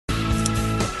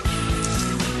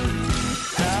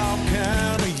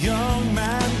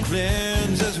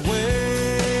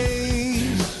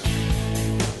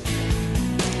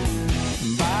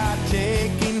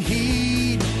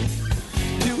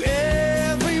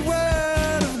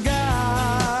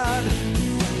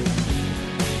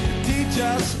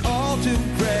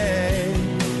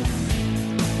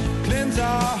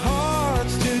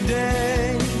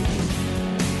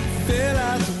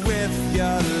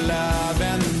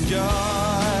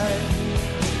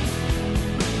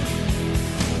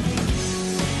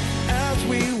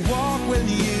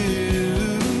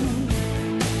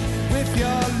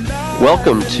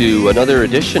Welcome to another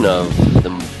edition of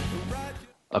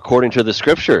According to the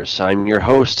Scriptures. I'm your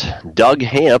host, Doug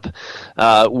Hamp.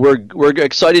 We're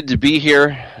excited to be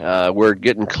here. We're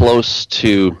getting close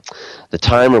to the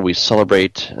time where we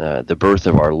celebrate the birth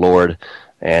of our Lord,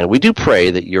 and we do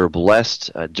pray that you're blessed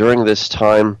during this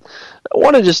time. I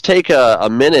want to just take a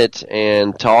minute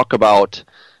and talk about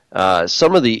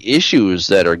some of the issues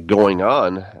that are going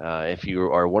on. If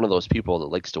you are one of those people that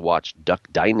likes to watch Duck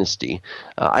Dynasty,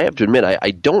 I have to admit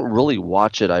I don't really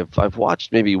watch it. I've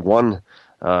watched maybe one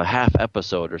half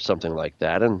episode or something like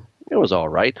that, and it was all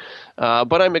right.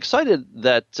 But I'm excited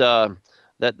that the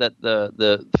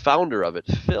founder of it,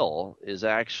 Phil, is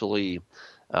actually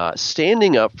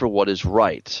standing up for what is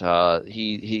right.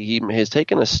 He has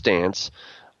taken a stance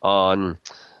on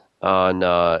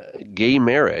gay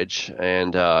marriage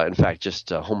and, in fact, just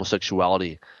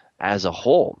homosexuality as a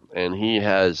whole. And he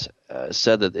has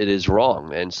said that it is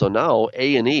wrong. And so now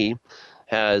A&E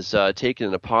has taken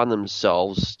it upon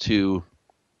themselves to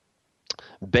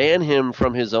ban him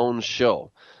from his own show.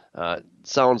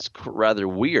 Sounds rather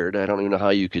weird. I don't even know how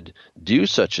you could do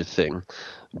such a thing.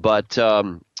 But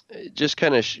it just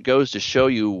kind of goes to show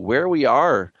you where we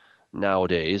are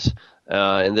nowadays.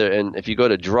 And if you go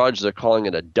to Drudge, they're calling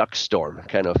it a duck storm.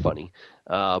 Kind of funny.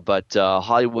 But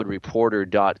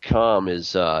HollywoodReporter.com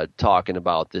is talking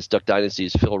about this. Duck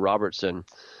Dynasty's Phil Robertson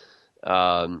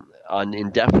on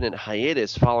indefinite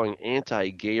hiatus following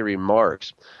anti-gay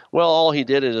remarks. Well, all he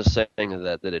did is just saying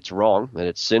that it's wrong, that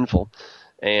it's sinful.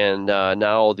 And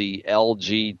now the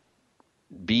LGBT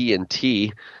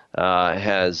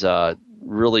has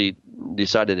really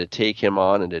decided to take him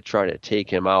on and to try to take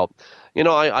him out. You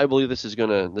know, I believe this is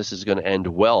gonna end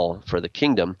well for the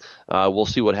kingdom. We'll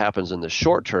see what happens in the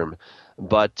short term,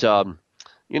 but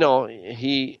you know,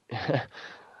 he's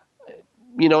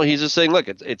just saying, look,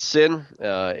 it's sin.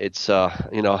 It's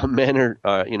men are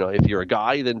if you're a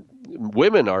guy, then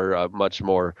women are much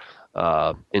more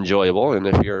enjoyable, and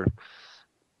if you're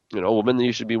a woman, then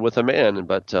you should be with a man.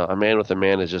 But a man with a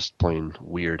man is just plain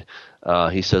weird.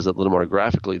 He says it a little more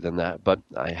graphically than that, but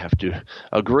I have to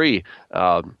agree.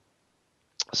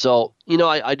 So,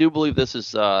 I do believe this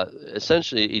is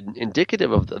essentially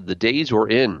indicative of the days we're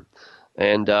in.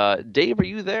 And Dave, are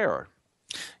you there?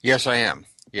 Yes, I am.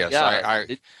 Yes, Yeah,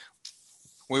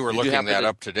 we were looking that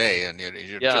up today, and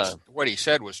just what he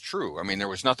said was true. I mean, there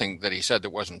was nothing that he said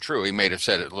that wasn't true. He may have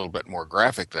said it a little bit more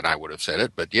graphic than I would have said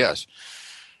it, but yes.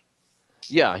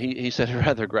 Yeah, he said it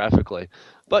rather graphically.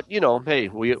 But, hey,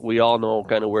 we all know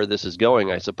kind of where this is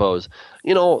going, I suppose.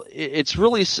 It's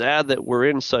really sad that we're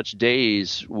in such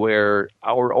days where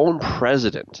our own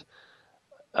president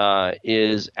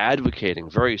is advocating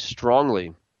very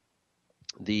strongly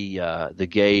the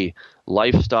gay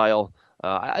lifestyle.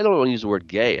 I don't want to use the word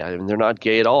gay. I mean, they're not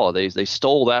gay at all. They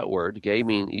stole that word. Gay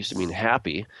used to mean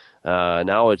happy.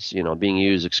 Now it's being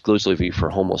used exclusively for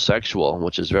homosexual,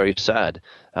 which is very sad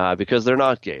because they're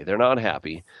not gay. They're not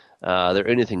happy. They're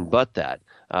anything but that.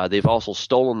 They've also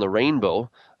stolen the rainbow.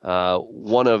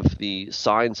 One of the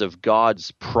signs of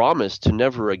God's promise to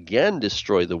never again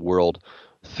destroy the world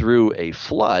through a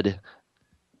flood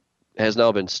has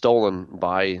now been stolen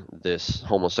by this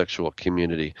homosexual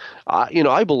community.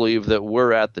 I believe that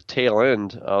we're at the tail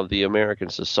end of the American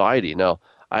society. Now,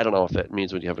 I don't know if that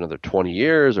means when you have another 20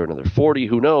 years or another 40,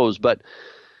 who knows? But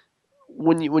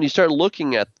when you start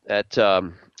looking at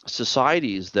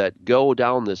societies that go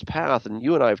down this path, and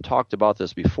you and I have talked about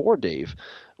this before, Dave,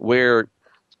 where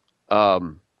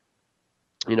the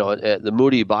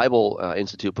Moody Bible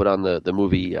Institute put on the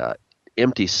movie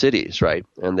Empty Cities, right?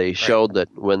 And they showed that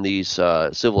when these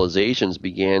civilizations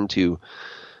began to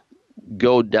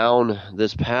go down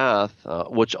this path,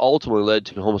 which ultimately led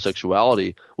to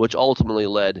homosexuality, which ultimately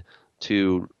led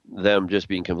to them just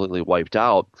being completely wiped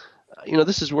out.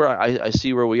 This is where I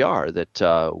see where we are,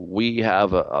 that we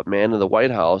have a man in the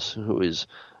White House who is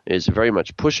very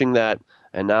much pushing that,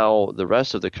 and now the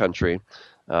rest of the country,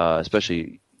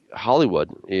 especially Hollywood,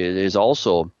 is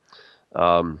also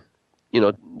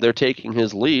they're taking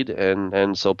his lead,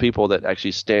 and so people that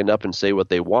actually stand up and say what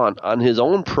they want on his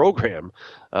own program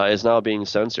is now being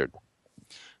censored.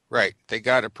 Right. They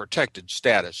got a protected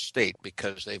status state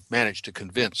because they've managed to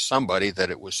convince somebody that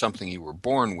it was something you were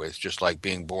born with, just like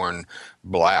being born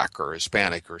black or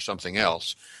Hispanic or something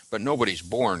else. But nobody's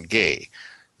born gay.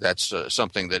 That's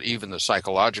something that even the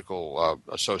Psychological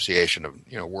Association of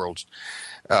Worlds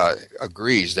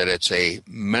agrees that it's a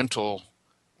mental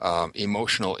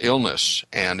emotional illness,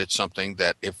 and it's something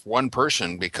that if one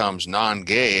person becomes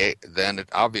non-gay, then it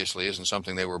obviously isn't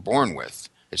something they were born with.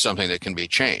 It's something that can be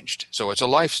changed. So it's a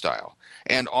lifestyle.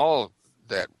 And all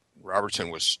that Robertson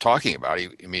was talking about.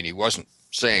 He wasn't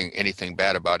saying anything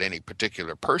bad about any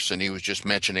particular person. He was just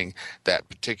mentioning that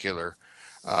particular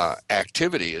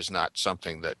activity is not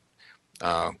something that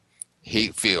he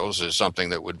feels is something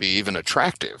that would be even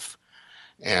attractive.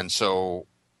 And so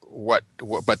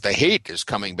but the hate is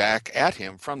coming back at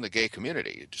him from the gay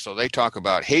community. So they talk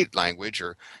about hate language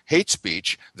or hate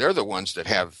speech. They're the ones that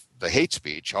have the hate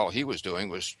speech. All he was doing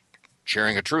was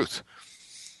sharing a truth,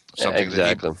 something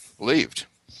Exactly. that he believed.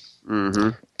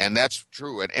 Mm-hmm. And that's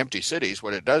true at empty cities.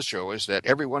 What it does show is that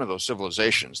every one of those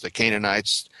civilizations, the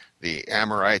Canaanites, the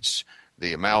Amorites,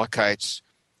 the Amalekites,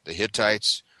 the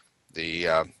Hittites, the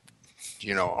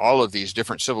all of these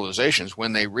different civilizations,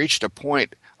 when they reached a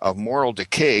point of moral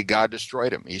decay, God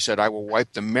destroyed them. He said, I will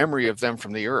wipe the memory of them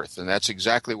from the earth. And that's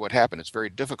exactly what happened. It's very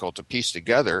difficult to piece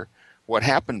together what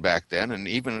happened back then, and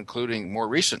even including more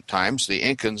recent times, the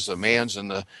Incans, the Mayans,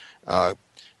 and the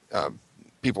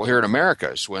people here in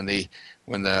Americas, when the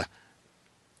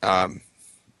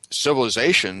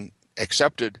civilization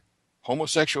accepted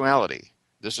homosexuality.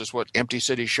 This is what empty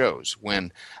city shows.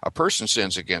 When a person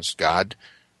sins against God,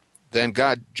 then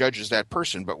God judges that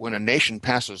person. But when a nation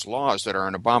passes laws that are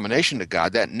an abomination to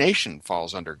God, that nation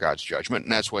falls under God's judgment,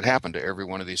 and that's what happened to every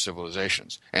one of these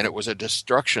civilizations. And it was a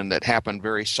destruction that happened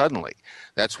very suddenly.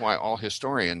 That's why all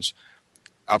historians,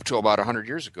 up to about 100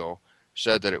 years ago,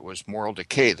 said that it was moral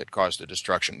decay that caused the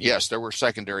destruction. Yes, there were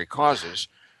secondary causes,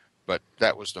 but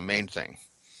that was the main thing.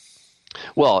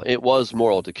 Well, it was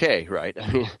moral decay, right?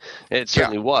 I mean, it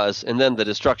certainly was. And then the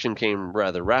destruction came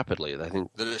rather rapidly. I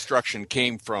think the destruction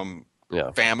came from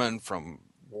famine, from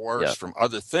wars, from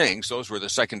other things. Those were the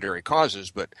secondary causes,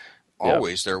 but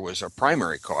always there was a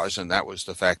primary cause, and that was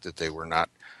the fact that they were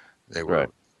flaunting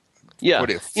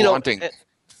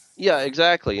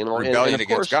exactly. rebellion and of against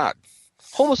course, God.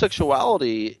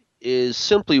 Homosexuality is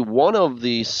simply one of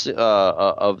the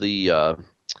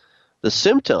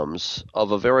symptoms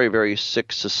of a very, very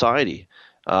sick society.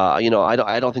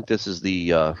 I don't think this is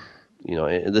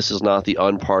this is not the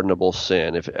unpardonable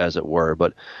sin, as it were.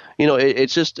 But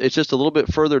it's just a little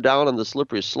bit further down on the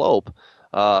slippery slope.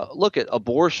 Look at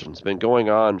abortion. It's been going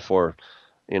on for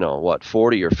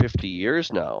 40 or 50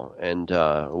 years now, and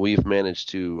we've managed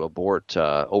to abort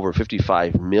over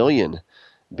 55 million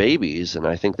babies, and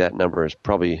I think that number is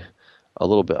probably a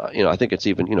little bit, I think it's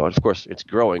even, of course it's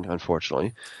growing,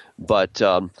 unfortunately, but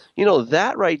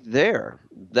that right there,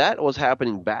 that was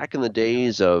happening back in the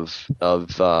days of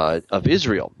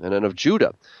Israel and then of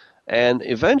Judah. And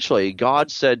eventually God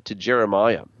said to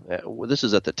Jeremiah, this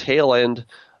is at the tail end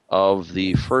of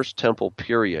the first temple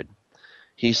period,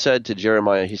 he said to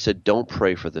Jeremiah, he said, don't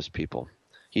pray for this people.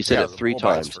 He said it 3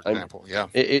 times. For example.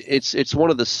 It's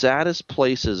one of the saddest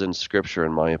places in Scripture,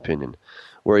 in my opinion,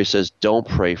 where he says, don't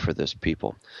pray for this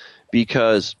people,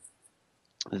 because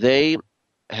they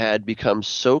had become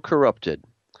so corrupted.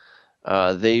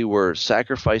 They were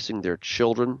sacrificing their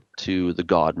children to the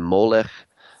god Molech,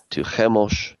 to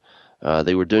Chemosh.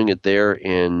 They were doing it there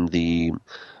in the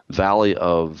valley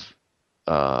of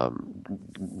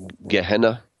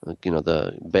Gehenna,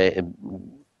 the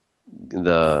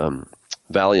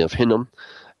valley of Hinnom.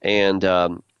 And,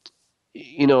 God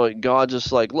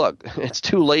just like, look, it's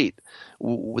too late.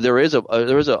 There is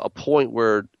a point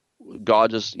where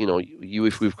God just,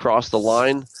 if we've crossed the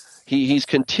line, he's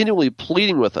continually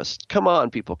pleading with us. Come on,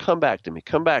 people, come back to me,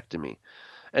 come back to me.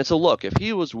 And so look, if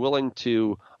he was willing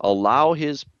to allow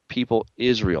his people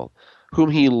Israel,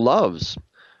 whom he loves,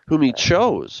 whom he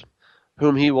chose,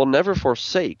 whom he will never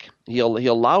forsake, he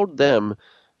allowed them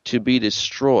to be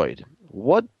destroyed.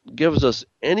 What gives us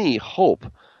any hope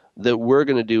that we're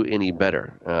going to do any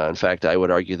better? In fact, I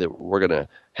would argue that we're going to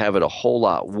have it a whole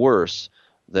lot worse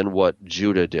than what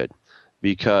Judah did,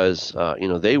 because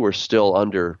they were still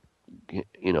under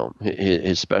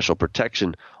his special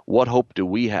protection. What hope do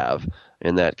we have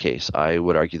in that case? I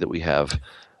would argue that we have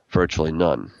virtually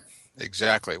none.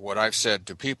 Exactly. What I've said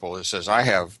to people is I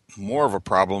have more of a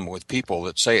problem with people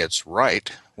that say it's right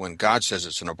when God says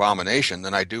it's an abomination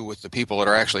than I do with the people that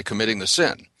are actually committing the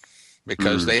sin,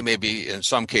 because they may be, in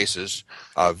some cases,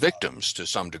 victims to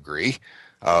some degree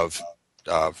of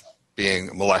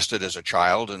being molested as a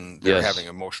child, and they're having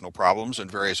emotional problems and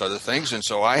various other things. And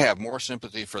so I have more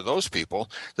sympathy for those people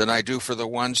than I do for the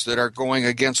ones that are going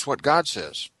against what God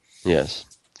says. Yes.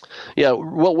 Yeah,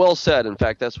 well said. In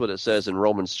fact, that's what it says in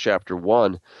Romans chapter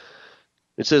 1.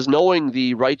 It says, knowing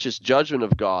the righteous judgment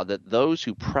of God, that those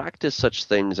who practice such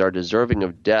things are deserving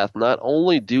of death, not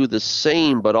only do the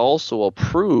same, but also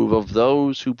approve of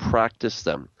those who practice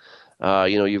them.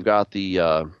 You've got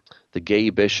the gay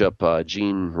bishop,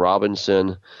 Gene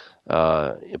Robinson,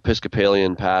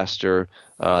 Episcopalian pastor.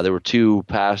 There were two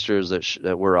pastors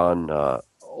that were on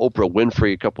Oprah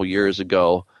Winfrey a couple years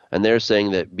ago, and they're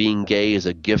saying that being gay is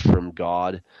a gift from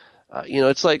God.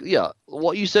 It's like, yeah,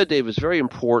 what you said, Dave, is very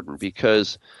important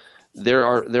because there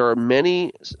are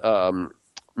many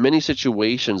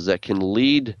situations that can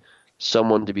lead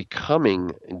someone to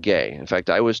becoming gay. In fact,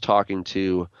 I was talking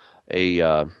to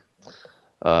a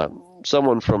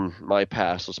someone from my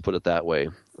past. Let's put it that way.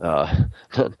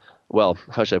 Well,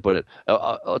 how should I put it?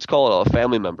 Let's call it a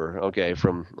family member, okay,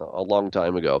 from a long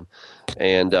time ago,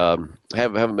 and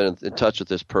haven't been in touch with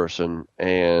this person.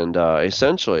 And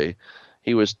essentially,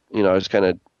 he was, I was kind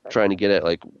of trying to get at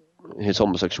like his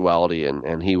homosexuality,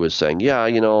 and he was saying, yeah,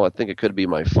 I think it could be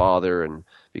my father, and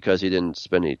because he didn't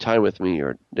spend any time with me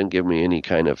or didn't give me any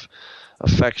kind of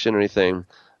affection or anything.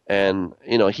 And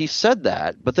he said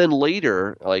that, but then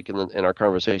later, like in our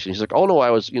conversation, he's like, "Oh no, I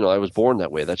was born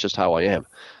that way. That's just how I am."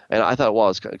 And I thought, well,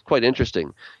 it's quite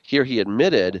interesting. Here he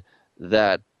admitted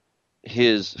that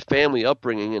his family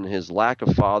upbringing and his lack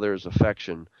of father's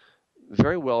affection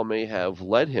very well may have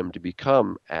led him to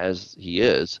become as he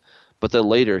is, but then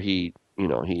later he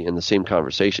in the same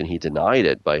conversation he denied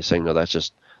it by saying, "No, that's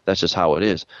just how it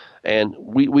is." And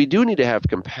we do need to have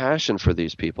compassion for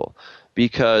these people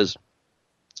because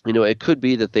it could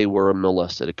be that they were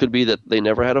molested. It could be that they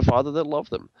never had a father that loved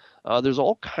them. There's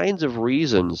all kinds of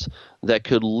reasons that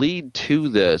could lead to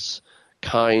this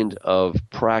kind of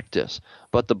practice.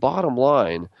 But the bottom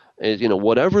line is,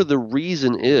 whatever the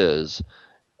reason is,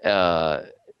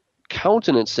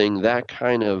 countenancing that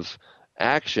kind of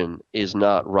action is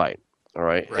not right. All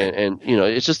right. Right. And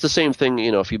it's just the same thing,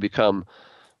 if you become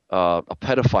a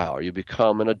pedophile or you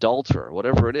become an adulterer,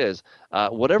 whatever it is,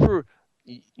 whatever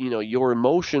your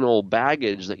emotional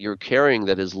baggage that you're carrying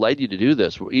that has led you to do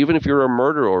this, even if you're a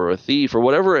murderer or a thief or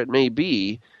whatever it may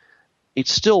be,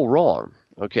 it's still wrong.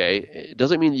 Okay, it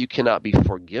doesn't mean that you cannot be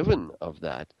forgiven of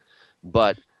that,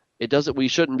 but it doesn't. We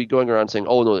shouldn't be going around saying,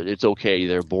 "Oh no, it's okay.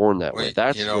 They're born that way."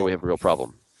 That's where we have a real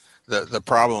problem. The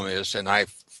problem is, and I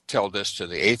tell this to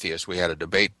the atheists. We had a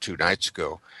debate 2 nights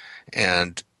ago,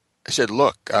 and I said,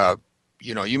 "Look,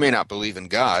 you may not believe in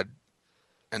God,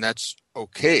 and that's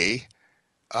okay.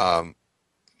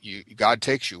 God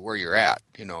takes you where you're at.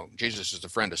 Jesus is the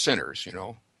friend of sinners.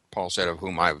 Paul said, of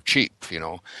whom I have chief.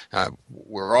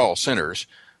 We're all sinners,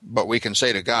 but we can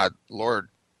say to God, Lord,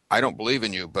 I don't believe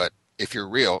in you, but if you're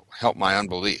real, help my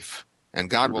unbelief." And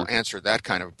God will answer that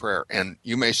kind of prayer. And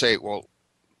you may say, well,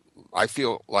 I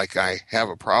feel like I have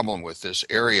a problem with this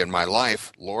area in my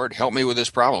life. Lord, help me with this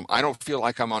problem. I don't feel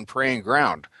like I'm on praying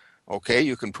ground. Okay,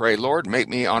 you can pray, Lord, make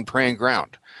me on praying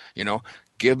ground.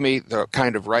 Give me the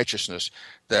kind of righteousness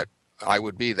that I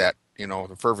would be, that,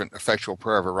 the fervent, effectual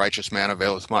prayer of a righteous man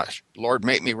availeth much. Lord,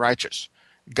 make me righteous.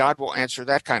 God will answer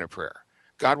that kind of prayer.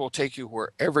 God will take you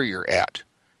wherever you're at,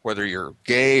 whether you're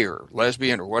gay or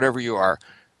lesbian or whatever you are.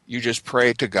 You just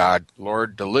pray to God,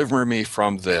 Lord, deliver me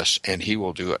from this, and he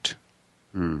will do it.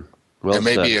 Well it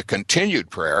may said. be a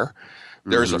continued prayer.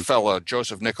 There's a fellow,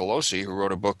 Joseph Nicolosi, who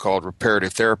wrote a book called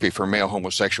Reparative Therapy for Male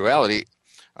Homosexuality,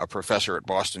 a professor at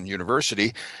Boston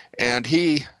University, and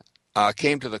he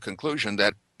came to the conclusion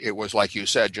that it was, like you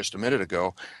said just a minute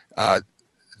ago,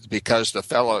 because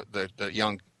the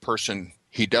young person,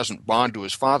 he doesn't bond to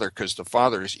his father because the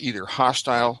father is either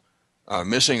hostile,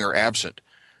 missing, or absent.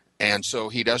 And so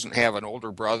he doesn't have an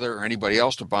older brother or anybody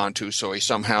else to bond to, so he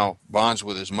somehow bonds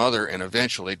with his mother and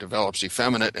eventually develops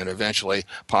effeminate and eventually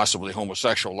possibly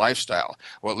homosexual lifestyle.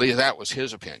 Well, at least that was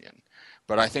his opinion.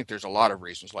 But I think there's a lot of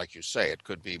reasons, like you say. It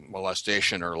could be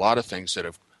molestation or a lot of things that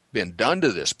have been done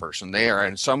to this person. They are,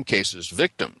 in some cases,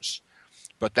 victims.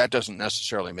 But that doesn't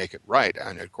necessarily make it right.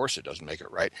 And, of course, it doesn't make it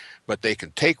right. But they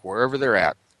can take wherever they're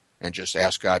at and just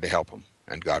ask God to help them.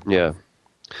 And God will. Yeah.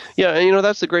 Yeah, and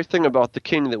that's the great thing about the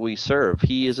King that we serve.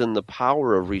 He is in the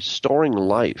power of restoring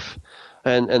life.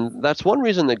 And that's one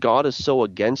reason that God is so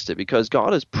against it, because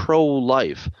God is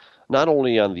pro-life, not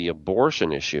only on the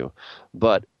abortion issue,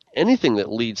 but anything that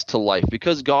leads to life,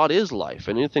 because God is life,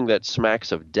 and anything that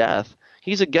smacks of death,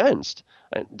 he's against.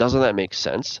 Doesn't that make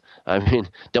sense? I mean,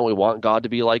 don't we want God to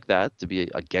be like that, to be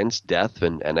against death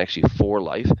and actually for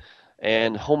life?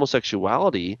 And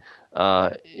homosexuality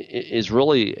is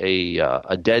really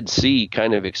a Dead Sea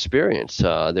kind of experience.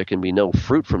 There can be no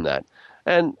fruit from that.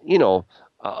 And,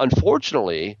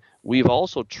 unfortunately, we've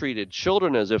also treated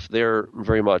children as if they're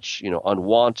very much,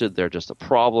 unwanted. They're just a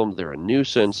problem. They're a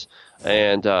nuisance.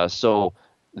 And so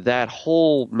that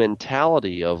whole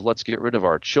mentality of let's get rid of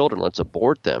our children, let's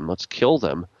abort them, let's kill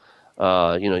them,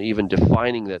 even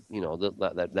defining that,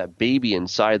 that baby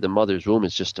inside the mother's womb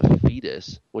is just a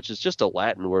fetus, which is just a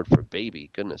Latin word for baby.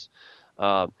 Goodness.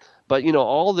 But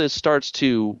all this starts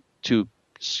to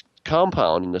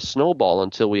compound and to snowball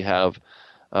until we have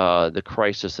the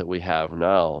crisis that we have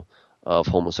now of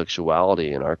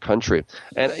homosexuality in our country.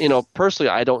 And personally,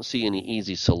 I don't see any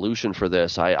easy solution for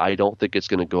this. I don't think it's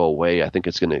going to go away. I think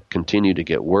it's going to continue to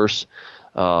get worse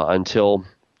until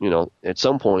at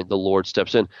some point the Lord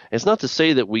steps in. It's not to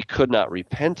say that we could not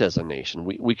repent as a nation.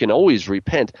 We can always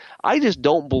repent. I just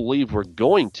don't believe we're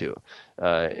going to.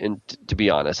 And to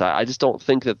be honest, I just don't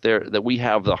think that we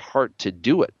have the heart to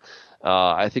do it.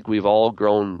 I think we've all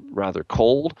grown rather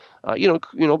cold.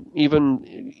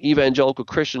 Even evangelical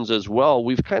Christians as well.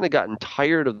 We've kind of gotten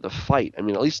tired of the fight. I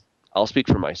mean, at least I'll speak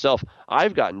for myself.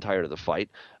 I've gotten tired of the fight.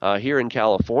 Here in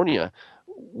California,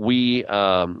 we,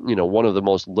 one of the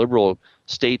most liberal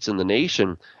states in the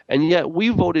nation, and yet we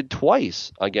voted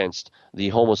twice against the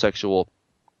homosexual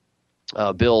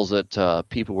bills that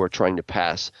people were trying to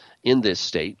pass in this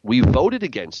state. We voted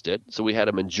against it, so we had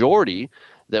a majority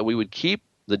that we would keep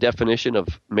the definition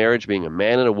of marriage being a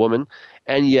man and a woman,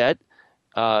 and yet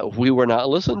we were not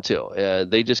listened to.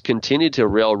 They just continued to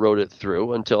railroad it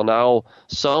through until now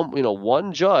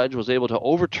one judge was able to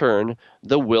overturn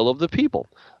the will of the people.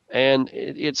 And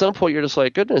at some point you're just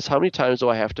like, goodness, how many times do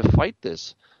I have to fight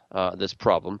this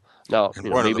problem? Now,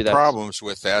 and one of the problems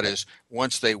with that is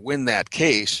once they win that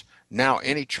case, now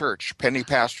any church, any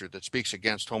pastor that speaks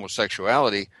against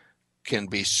homosexuality can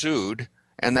be sued,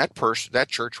 and that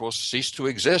church will cease to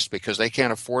exist because they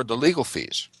can't afford the legal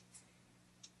fees.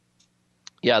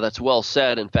 Yeah, that's well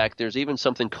said. In fact, there's even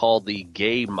something called the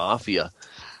gay mafia,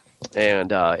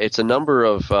 and it's a number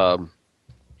of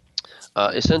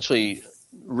essentially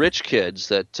rich kids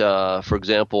that, for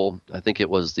example, I think it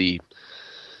was the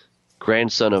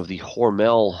grandson of the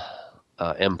Hormel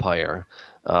empire,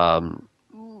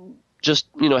 just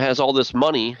has all this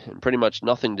money and pretty much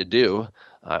nothing to do.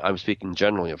 I'm speaking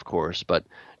generally, of course, but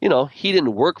he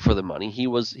didn't work for the money.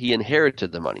 He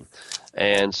inherited the money,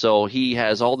 and so he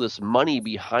has all this money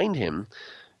behind him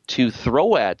to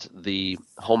throw at the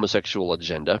homosexual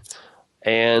agenda.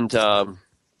 And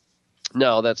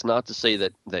now that's not to say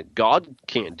that God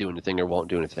can't do anything or won't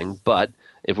do anything, but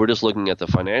if we're just looking at the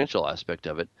financial aspect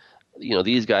of it,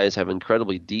 these guys have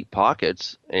incredibly deep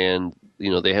pockets, and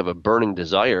they have a burning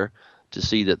desire to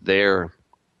see that their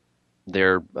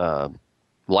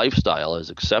lifestyle is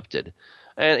accepted.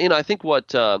 And I think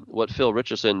what Phil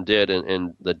Richardson did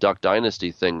in the Duck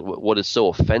Dynasty thing, what is so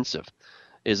offensive,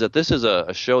 is that this is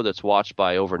a show that's watched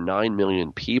by over 9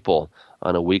 million people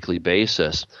on a weekly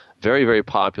basis. Very, very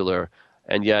popular,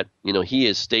 and yet he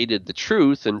has stated the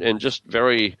truth in just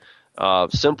very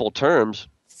simple terms,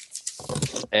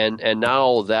 and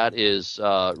now that is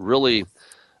really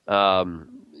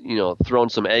thrown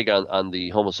some egg on the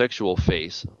homosexual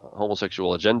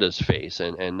agenda's face,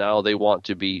 and now they want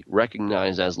to be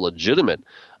recognized as legitimate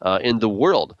in the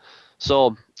world.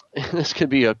 So this could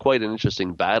be quite an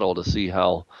interesting battle to see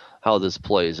how this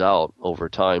plays out over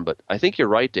time. But I think you're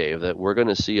right, Dave, that we're going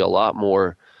to see a lot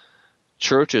more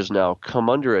churches now come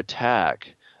under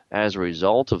attack as a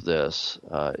result of this.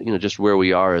 Just where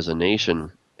we are as a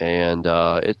nation, and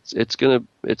it's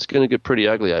gonna get pretty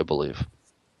ugly, I believe.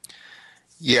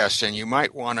 Yes, and you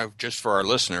might want to, just for our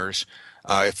listeners,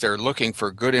 if they're looking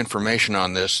for good information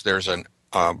on this, there's a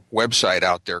website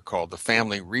out there called the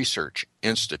Family Research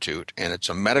Institute, and it's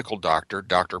a medical doctor,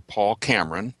 Dr. Paul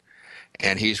Cameron,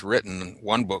 and he's written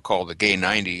one book called The Gay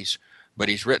 90s, but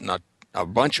he's written a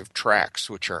bunch of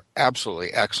tracts which are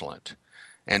absolutely excellent.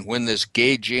 And when this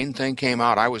gay gene thing came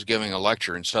out, I was giving a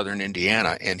lecture in southern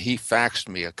Indiana, and he faxed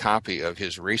me a copy of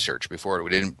his research before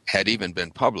it had even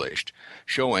been published,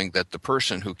 showing that the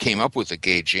person who came up with the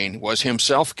gay gene was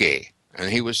himself gay.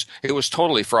 And it was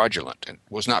totally fraudulent and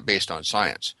was not based on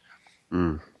science.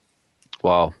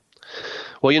 Wow.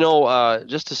 Well,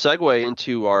 just to segue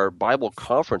into our Bible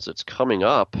conference that's coming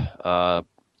up, you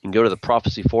can go to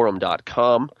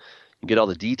theprophecyforum.com. You get all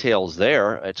the details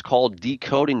there. It's called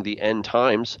Decoding the End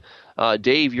Times.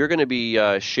 Dave, you're going to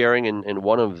be sharing in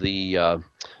one of the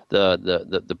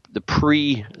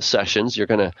pre-sessions. You're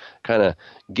going to kind of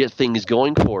get things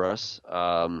going for us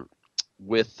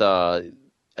with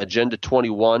Agenda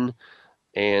 21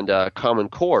 and Common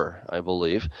Core, I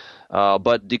believe.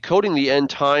 But Decoding the End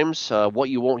Times,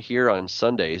 what you won't hear on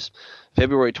Sundays,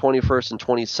 February 21st and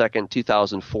 22nd,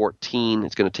 2014.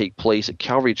 It's going to take place at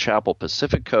Calvary Chapel,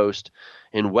 Pacific Coast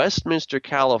in Westminster,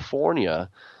 California.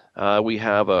 We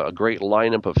have a great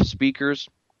lineup of speakers.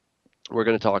 We're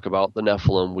going to talk about the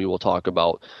Nephilim. We will talk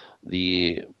about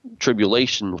the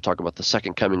tribulation. We'll talk about the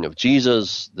second coming of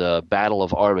Jesus, the battle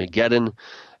of Armageddon,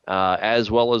 as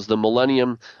well as the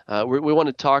millennium. We want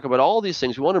to talk about all these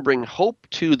things. We want to bring hope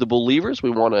to the believers.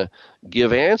 We want to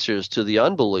give answers to the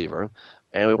unbeliever.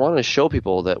 And we want to show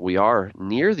people that we are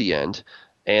near the end.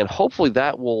 And hopefully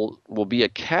that will be a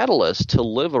catalyst to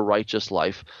live a righteous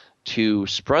life, to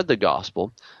spread the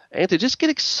gospel, and to just get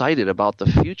excited about the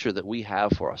future that we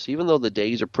have for us. Even though the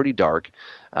days are pretty dark,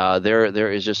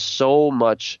 there is just so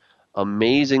much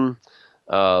amazing,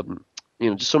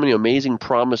 just so many amazing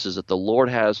promises that the Lord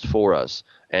has for us.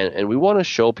 And we want to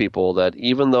show people that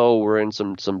even though we're in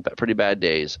some pretty bad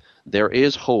days, there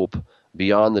is hope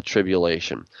beyond the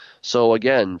tribulation. So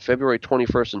again, February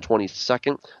 21st and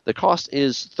 22nd, the cost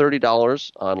is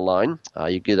 $30 online.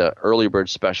 You get an early bird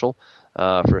special.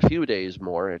 For a few days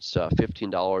more, it's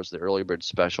 $15, the early bird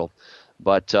special.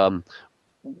 But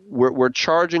we're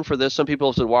charging for this. Some people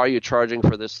have said, why are you charging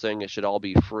for this thing? It should all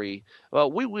be free.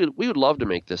 Well, we would love to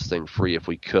make this thing free if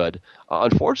we could.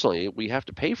 Unfortunately, we have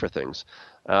to pay for things.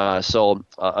 So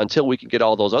until we can get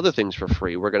all those other things for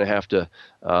free, we're going to have to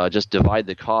just divide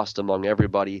the cost among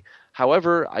everybody.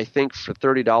 However, I think for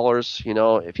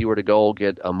 $30, if you were to go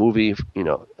get a movie,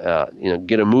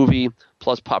 get a movie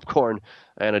plus popcorn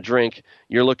and a drink,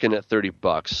 you're looking at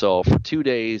 $30. So for 2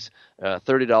 days,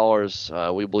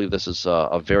 $30, we believe this is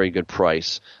a very good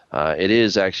price. It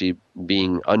is actually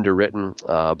being underwritten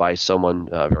by someone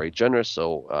very generous,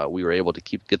 so we were able to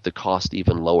get the cost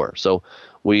even lower. So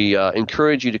we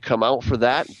encourage you to come out for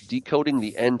that. Decoding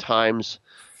the End Times.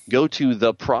 Go to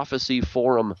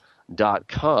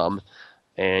theprophecyforum.com,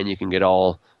 and you can get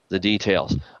all the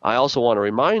details. I also want to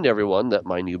remind everyone that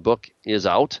my new book is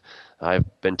out. I've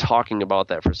been talking about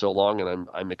that for so long, and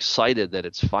I'm excited that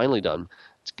it's finally done.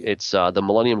 It's the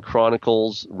Millennium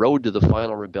Chronicles, Road to the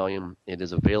Final Rebellion. It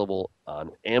is available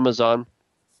on Amazon.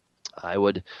 I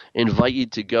would invite you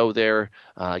to go there,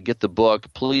 get the book.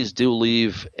 Please do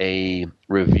leave a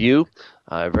review.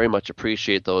 I very much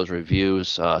appreciate those reviews.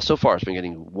 So far, it's been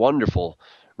getting wonderful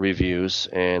reviews,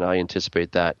 and I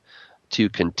anticipate that to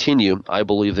continue. I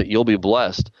believe that you'll be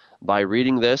blessed by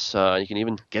reading this. You can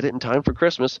even get it in time for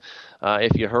Christmas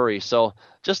if you hurry. So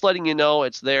just letting you know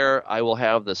it's there. I will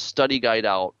have the study guide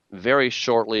out very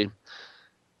shortly.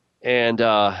 And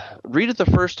read it the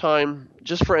first time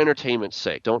just for entertainment's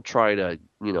sake. Don't try to,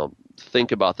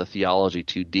 think about the theology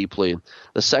too deeply.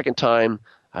 The second time,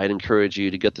 I'd encourage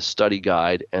you to get the study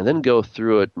guide and then go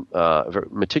through it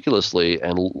meticulously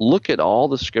and look at all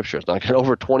the scriptures. Now, I got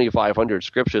over 2,500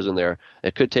 scriptures in there.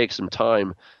 It could take some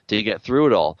time to get through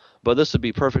it all, but this would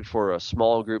be perfect for a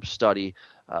small group study,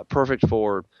 perfect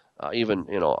for even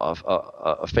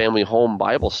a family home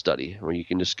Bible study where you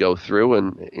can just go through,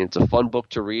 and it's a fun book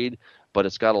to read, but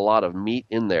it's got a lot of meat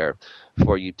in there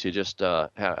for you to just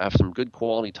have some good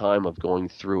quality time of going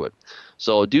through it.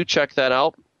 So do check that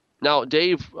out. Now,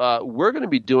 Dave, we're going to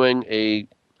be doing a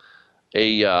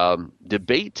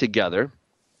debate together,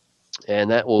 and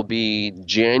that will be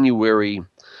January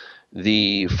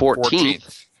the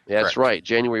 14th. That's right,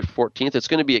 January 14th. It's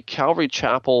going to be at Calvary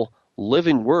Chapel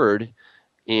Living Word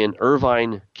in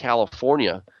Irvine,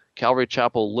 California. Calvary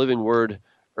Chapel Living Word,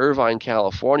 Irvine,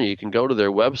 California. You can go to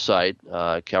their website,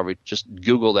 Calvary. Just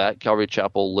Google that, Calvary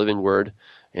Chapel Living Word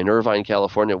in Irvine,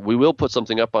 California. We will put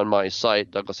something up on my site,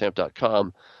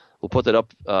 douglashamp.com. We'll put that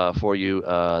up for you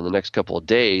in the next couple of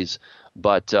days.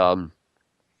 But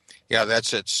yeah,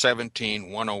 that's at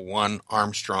 17101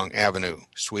 Armstrong Avenue,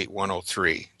 Suite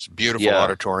 103. It's a beautiful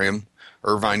auditorium,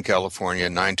 Irvine, California,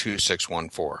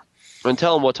 92614. And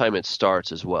tell them what time it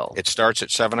starts as well. It starts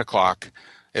at 7 o'clock.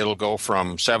 It'll go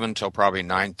from 7 till probably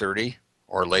 9:30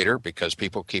 or later because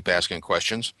people keep asking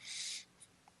questions.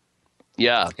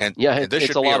 Yeah, and yeah, this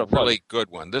it's should be a fun. really good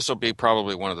one. This will be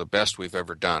probably one of the best we've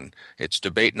ever done. It's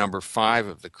debate number 5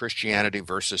 of the Christianity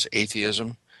versus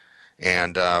atheism,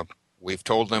 and we've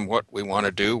told them what we want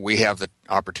to do. We have the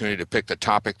opportunity to pick the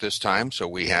topic this time, so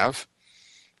we have.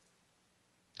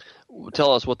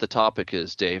 Tell us what the topic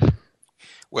is, Dave.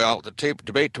 Well, the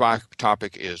debate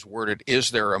topic is worded,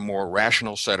 is there a more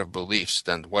rational set of beliefs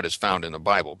than what is found in the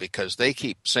Bible? Because they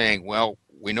keep saying, well,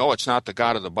 we know it's not the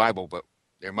God of the Bible, but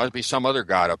there must be some other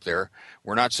God up there.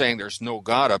 We're not saying there's no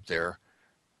God up there.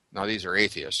 Now, these are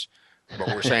atheists, but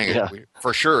we're saying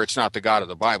for sure it's not the God of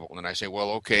the Bible. And then I say, well,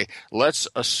 okay, let's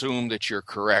assume that you're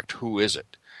correct. Who is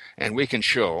it? And we can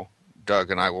show,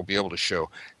 Doug and I will be able to show,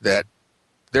 that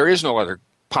there is no other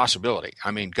possibility.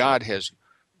 I mean, God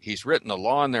He's written the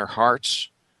law in their hearts,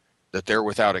 that they're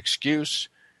without excuse.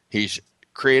 He's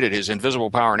created, his invisible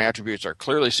power and attributes are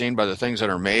clearly seen by the things that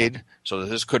are made, so that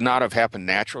this could not have happened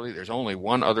naturally. There's only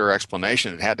one other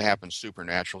explanation. It had to happen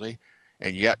supernaturally.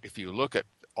 And yet, if you look at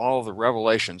all the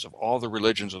revelations of all the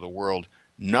religions of the world,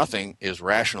 nothing is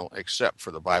rational except for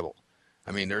the Bible.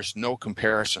 I mean, there's no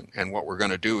comparison. And what we're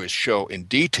going to do is show in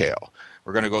detail.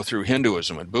 We're going to go through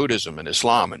Hinduism and Buddhism and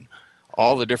Islam and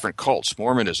all the different cults,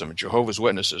 Mormonism and Jehovah's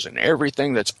Witnesses and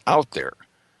everything that's out there.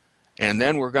 And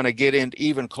then we're going to get in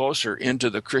even closer into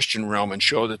the Christian realm and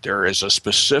show that there is a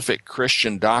specific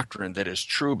Christian doctrine that is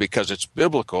true because it's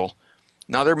biblical.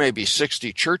 Now, there may be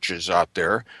 60 churches out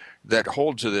there that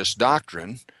hold to this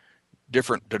doctrine,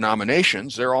 different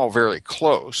denominations. They're all very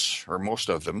close, or most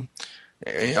of them,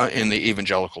 in the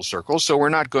evangelical circles. So we're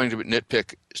not going to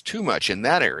nitpick too much in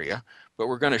that area, but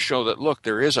we're going to show that, look,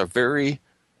 there is a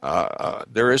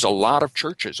lot of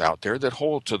churches out there that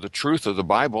hold to the truth of the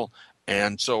Bible.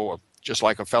 And so just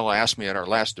like a fellow asked me at our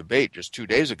last debate just 2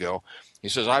 days ago, he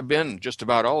says, I've been just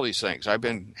about all these things. I've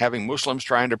been having Muslims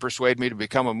trying to persuade me to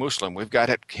become a Muslim. We've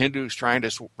got Hindus trying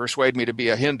to persuade me to be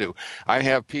a Hindu. I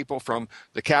have people from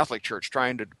the Catholic Church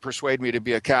trying to persuade me to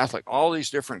be a Catholic. All these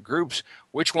different groups.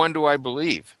 Which one do I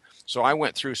believe? So I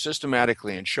went through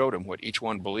systematically and showed him what each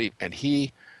one believed. And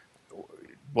he,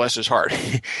 bless his heart,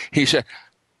 he said,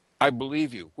 I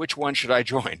believe you. Which one should I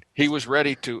join? He was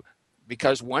ready to,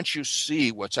 because once you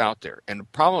see what's out there, and the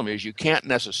problem is you can't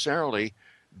necessarily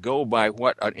go by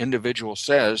what an individual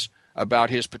says about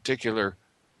his particular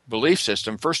belief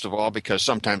system, first of all, because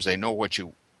sometimes they know what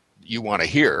you want to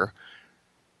hear,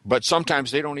 but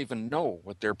sometimes they don't even know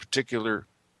what their particular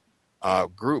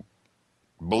group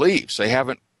believes. They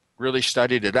haven't really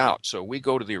studied it out. So we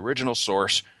go to the original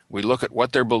source. We look at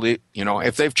what their belief,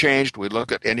 if they've changed, we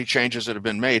look at any changes that have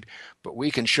been made, but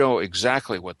we can show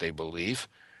exactly what they believe,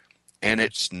 and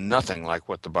it's nothing like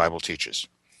what the Bible teaches.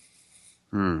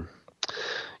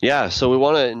 Yeah, so we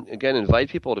want to, again, invite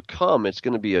people to come. It's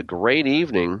going to be a great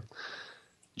evening,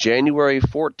 January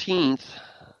 14th.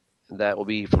 That will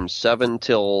be from 7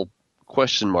 till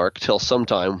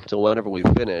sometime, till whenever we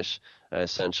finish,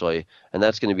 essentially. And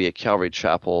that's going to be at Calvary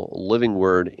Chapel, Living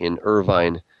Word in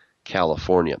Irvine,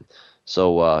 California.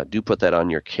 So do put that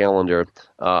on your calendar.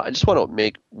 I just want to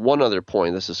make one other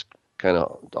point. This is kind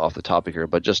of off the topic here,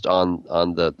 but just on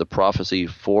the Prophecy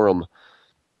Forum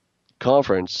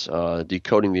conference,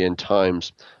 Decoding the End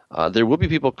Times, there will be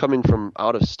people coming from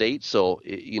out of state. So,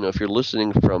 if you're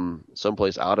listening from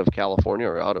someplace out of California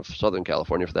or out of Southern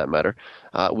California, for that matter,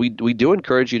 we do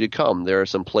encourage you to come. There are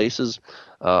some places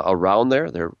around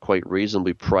there. They're quite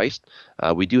reasonably priced.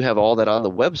 We do have all that on the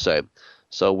website.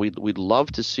 So we'd love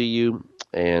to see you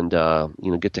and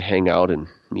get to hang out and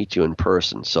meet you in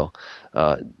person. So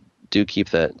do keep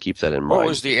that in mind. What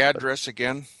was the address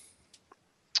again?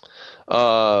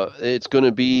 It's going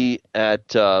to be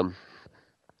at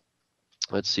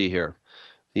let's see here.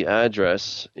 The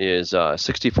address is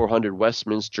 6400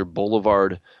 Westminster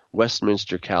Boulevard,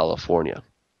 Westminster, California.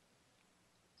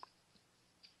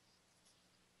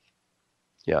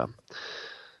 Yeah.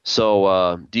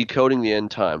 So Decoding the End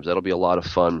Times, that'll be a lot of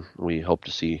fun. We hope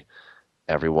to see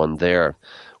everyone there.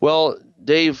 Well,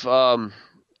 Dave,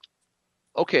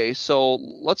 okay, so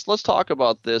let's talk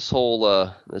about this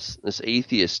whole this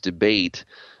atheist debate.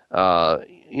 I've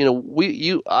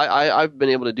been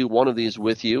able to do one of these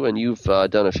with you, and you've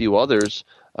done a few others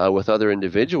with other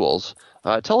individuals.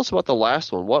 Tell us about the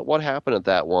last one. What happened at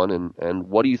that one, and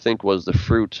what do you think was the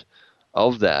fruit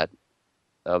of that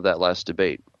last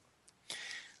debate?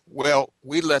 Well,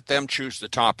 we let them choose the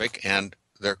topic, and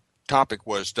their topic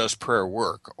was, does prayer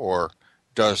work, or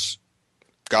does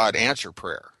God answer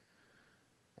prayer?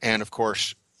 And, of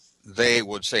course, they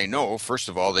would say no. First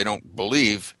of all, they don't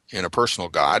believe in a personal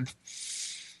God.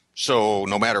 So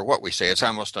no matter what we say, it's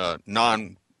almost an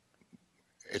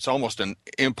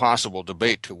impossible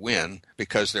debate to win,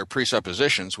 because their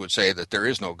presuppositions would say that there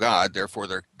is no God, therefore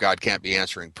their God can't be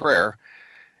answering prayer.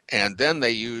 And then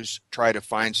they try to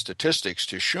find statistics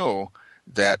to show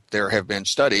that there have been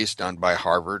studies done by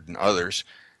Harvard and others,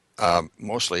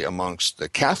 mostly amongst the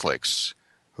Catholics,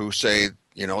 who say,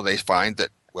 they find that,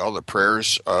 the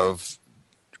prayers of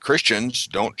Christians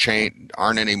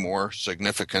aren't any more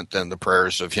significant than the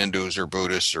prayers of Hindus or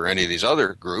Buddhists or any of these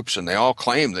other groups, and they all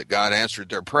claim that God answered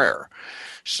their prayer.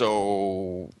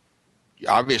 So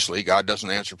obviously God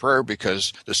doesn't answer prayer,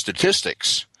 because the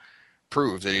statistics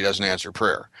prove that he doesn't answer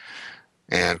prayer.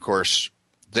 And of course,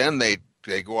 then they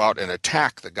go out and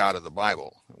attack the God of the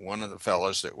Bible. One of the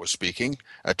fellows that was speaking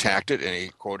attacked it, and he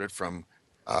quoted from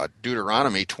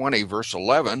Deuteronomy 20, verse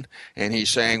 11, and he's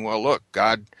saying, well, look,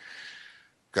 God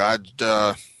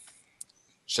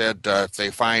said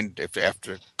if they have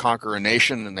to conquer a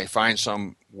nation and they find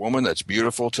some woman that's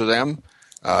beautiful to them,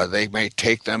 they may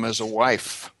take them as a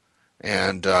wife.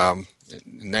 And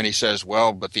then he says,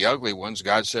 well, but the ugly ones,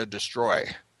 God said, destroy.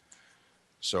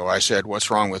 So I said,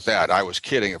 what's wrong with that? I was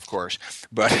kidding, of course.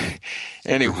 But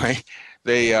anyway,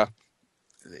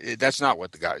 that's not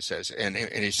what the guy says. And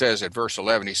he says at verse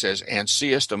 11, he says, and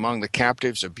seest among the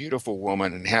captives a beautiful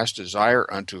woman, and hast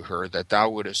desire unto her, that thou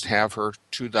wouldest have her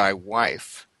to thy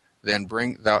wife. Then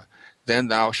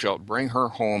thou shalt bring her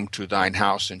home to thine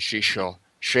house, and she shall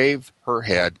shave her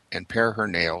head and pare her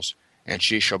nails, and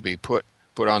she shall be put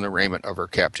on the raiment of her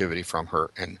captivity from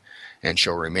her, and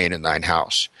shall remain in thine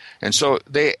house. And so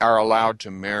they are allowed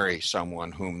to marry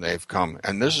someone whom they've come.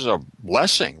 And this is a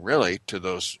blessing, really, to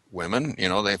those women.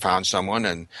 They found someone,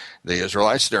 and the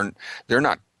Israelites, they're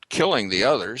not killing the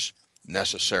others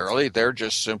necessarily. They're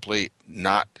just simply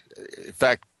not. In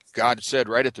fact, God said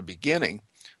right at the beginning,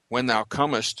 when thou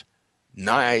comest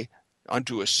nigh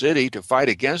unto a city to fight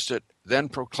against it, then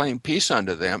proclaim peace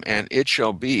unto them, and it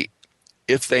shall be,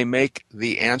 if they make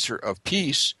the answer of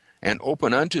peace and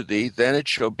open unto thee, then it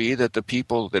shall be that the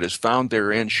people that is found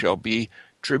therein shall be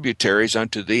tributaries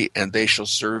unto thee, and they shall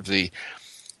serve thee.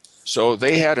 So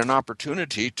they had an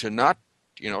opportunity to not,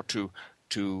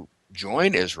 to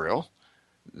join Israel.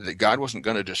 That God wasn't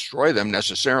going to destroy them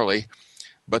necessarily,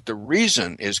 but the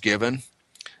reason is given,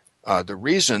 the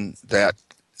reason that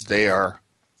they are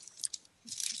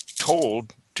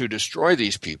told to destroy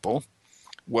these people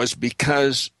was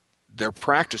because their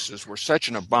practices were such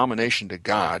an abomination to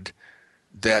God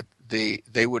that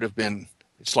they would have been,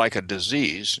 it's like a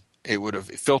disease, it would have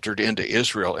filtered into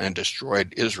Israel and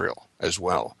destroyed Israel as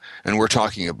well. And we're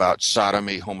talking about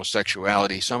sodomy,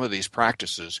 homosexuality. Some of these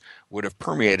practices would have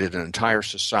permeated an entire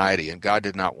society, and God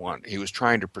did not want. He was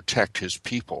trying to protect his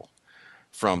people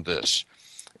from this.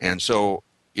 And so,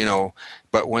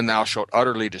 but when thou shalt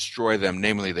utterly destroy them,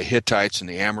 namely the Hittites and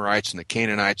the Amorites and the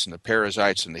Canaanites and the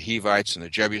Perizzites and the Hivites and the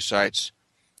Jebusites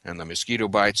and the mosquito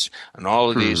bites and all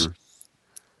of these,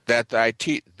 that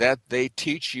they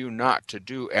teach you not to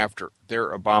do after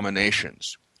their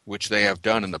abominations, which they have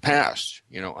done in the past,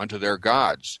 unto their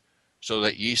gods, so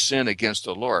that ye sin against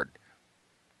the Lord.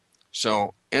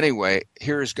 So anyway,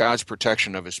 here is God's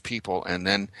protection of his people, and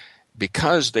then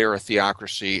because they're a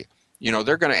theocracy,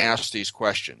 they're going to ask these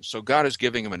questions. So God is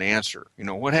giving them an answer.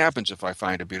 What happens if I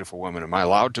find a beautiful woman? Am I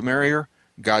allowed to marry her?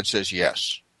 God says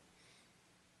yes.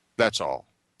 That's all.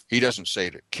 He doesn't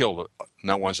say to kill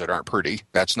the ones that aren't pretty.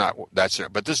 That's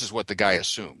it. But this is what the guy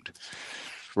assumed.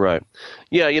 Right.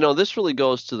 Yeah, this really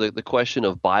goes to the question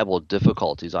of Bible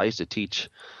difficulties. I used to teach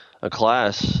a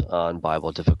class on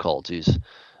Bible difficulties,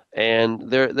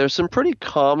 and there's some pretty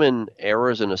common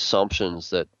errors and assumptions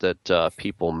that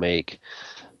people make.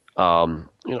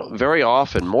 Very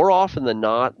often, more often than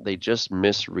not, they just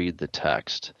misread the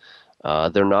text.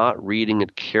 They're not reading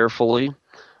it carefully.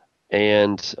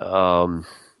 And,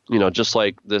 just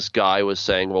like this guy was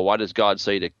saying, well, why does God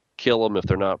say to kill them if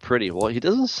they're not pretty? Well, he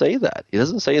doesn't say that. He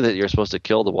doesn't say that you're supposed to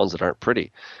kill the ones that aren't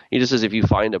pretty. He just says if you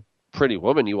find a pretty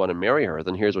woman, you want to marry her,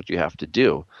 then here's what you have to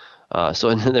do.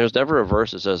 So there's never a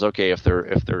verse that says, okay, if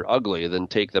they're ugly, then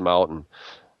take them out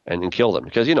and kill them.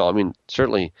 Because,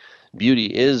 certainly beauty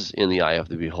is in the eye of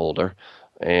the beholder.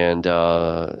 And,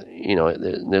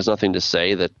 there's nothing to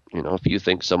say that, if you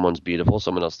think someone's beautiful,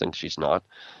 someone else thinks she's not.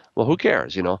 Well, who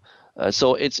cares,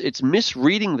 So it's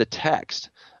misreading the text.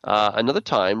 Another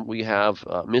time we have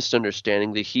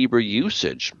misunderstanding the Hebrew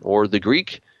usage or the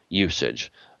Greek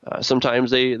usage.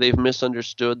 Sometimes they've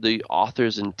misunderstood the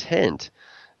author's intent.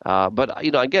 But,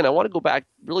 again, I want to go back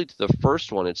really to the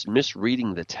first one. It's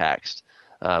misreading the text.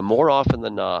 More often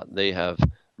than not, they have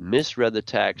misread the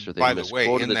text or they misquoted the text. By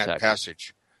the way, in that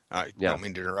passage, I don't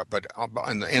mean to interrupt, but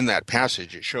in that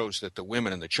passage, it shows that the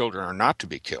women and the children are not to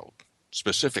be killed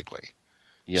specifically.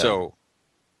 Yeah. So,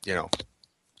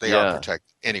 they are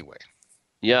protected anyway.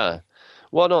 Yeah.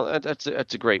 Well, no, that's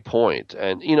a great point.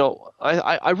 And,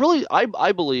 I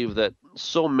believe that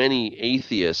so many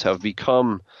atheists have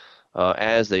become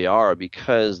as they are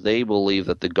because they believe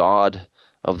that the God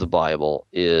of the Bible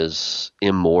is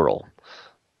immoral.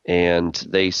 And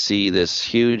they see this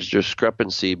huge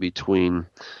discrepancy between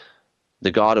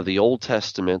the God of the Old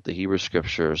Testament, the Hebrew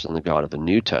Scriptures, and the God of the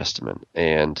New Testament.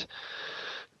 And,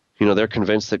 they're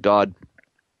convinced that God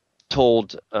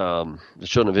told the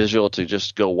children of Israel to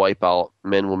just go wipe out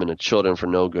men, women, and children for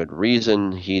no good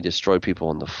reason. He destroyed people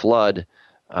in the flood.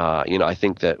 I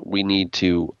think that we need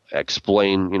to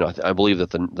explain, I believe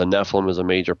that the Nephilim is a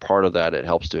major part of that. It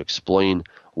helps to explain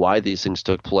why these things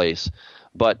took place.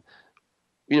 But,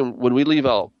 when we leave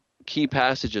out key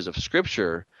passages of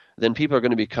Scripture, then people are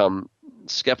going to become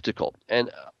skeptical. And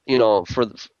for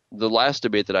the last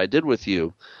debate that I did with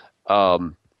you,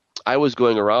 I was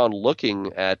going around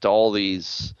looking at all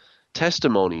these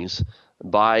testimonies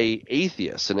by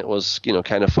atheists, and it was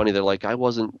kind of funny. They're like, I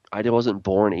wasn't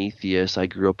born atheist. I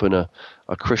grew up in a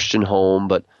Christian home,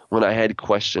 but when I had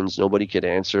questions, nobody could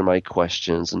answer my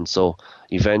questions, and so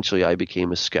eventually I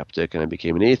became a skeptic and I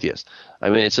became an atheist. I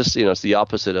mean, it's just it's the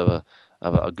opposite of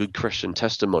a good Christian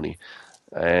testimony.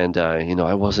 And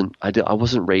I wasn't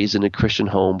raised in a Christian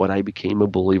home, but I became a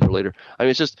believer later. I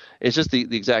mean, it's just the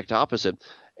exact opposite.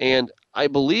 And I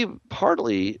believe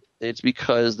partly it's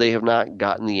because they have not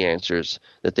gotten the answers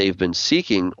that they've been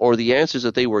seeking, or the answers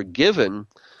that they were given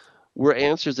were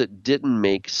answers that didn't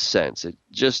make sense.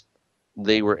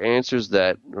 They were answers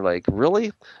that were like,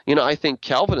 really? I think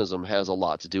Calvinism has a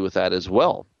lot to do with that as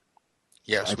well.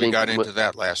 Yes, we got into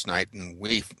that last night, and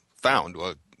we found,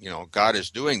 God is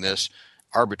doing this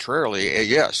arbitrarily.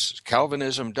 Yes,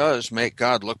 Calvinism does make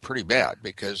God look pretty bad,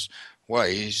 because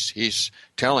he's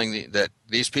telling that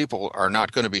these people are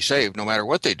not going to be saved no matter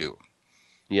what they do.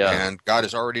 Yeah. And God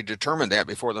has already determined that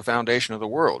before the foundation of the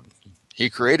world. He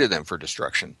created them for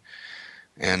destruction.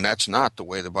 And that's not the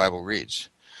way the Bible reads.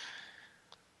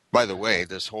 By the way,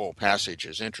 this whole passage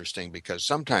is interesting because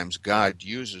sometimes God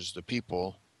uses the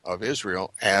people of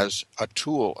Israel as a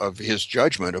tool of his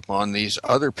judgment upon these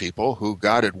other people who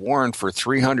God had warned for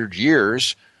 300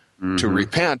 years to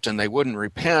repent, and they wouldn't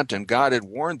repent, and God had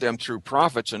warned them through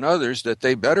prophets and others that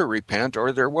they better repent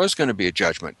or there was going to be a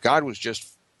judgment. God was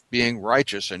just being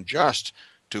righteous and just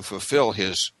to fulfill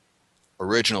his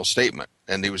original statement,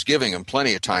 and he was giving them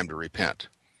plenty of time to repent.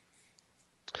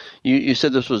 You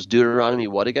said this was Deuteronomy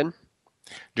what again?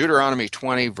 Deuteronomy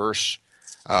 21, verse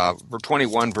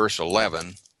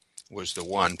 11 was the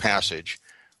one passage,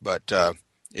 but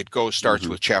it starts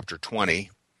with chapter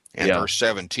 20. And verse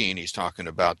 17, he's talking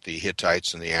about the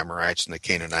Hittites and the Amorites and the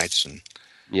Canaanites and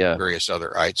various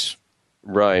other ites.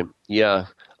 Right. Yeah.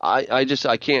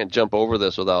 I can't jump over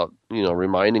this without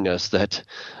reminding us that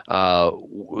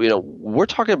we're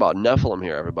talking about Nephilim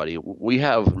here, everybody. We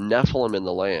have Nephilim in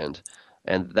the land,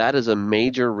 and that is a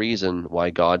major reason why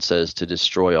God says to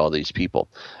destroy all these people.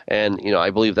 And I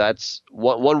believe that's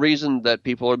one reason that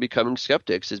people are becoming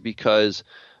skeptics is because,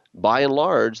 by and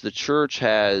large, the church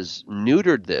has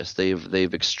neutered this.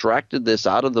 They've extracted this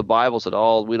out of the Bible, said,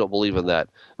 "Oh, we don't believe in that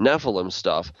Nephilim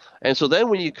stuff." And so then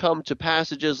when you come to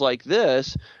passages like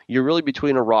this, you're really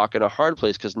between a rock and a hard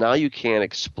place, because now you can't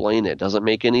explain it. It doesn't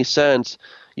make any sense.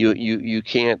 You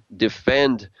can't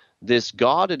defend this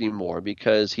God anymore,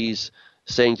 because he's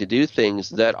saying to do things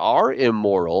that are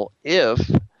immoral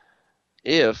if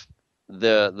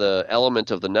the element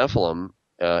of the Nephilim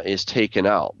is taken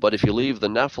out. But if you leave the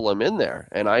Nephilim in there,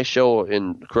 and I show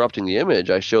in Corrupting the Image,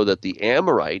 I show that the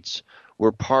Amorites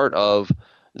were part of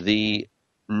the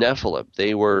Nephilim.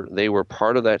 They were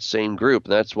part of that same group.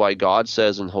 And that's why God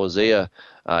says in Hosea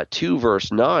 2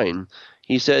 verse 9,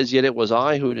 he says, "Yet it was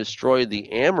I who destroyed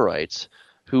the Amorites,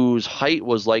 whose height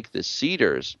was like the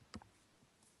cedars,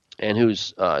 and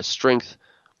whose strength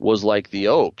was like the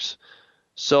oaks."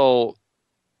 So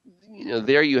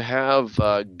there you have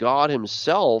God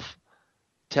himself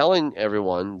telling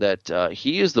everyone that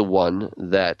he is the one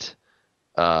that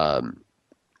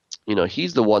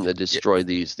he's the one that destroyed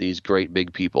these great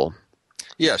big people.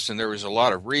 Yes, and there was a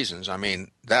lot of reasons. I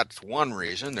mean, that's one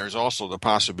reason. There's also the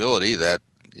possibility that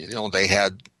they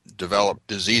had developed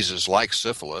diseases like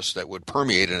syphilis that would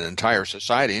permeate an entire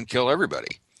society and kill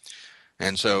everybody.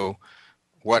 And so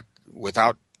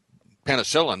without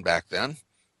penicillin back then,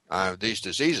 these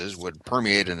diseases would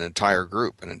permeate an entire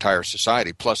group, an entire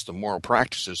society, plus the moral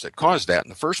practices that caused that in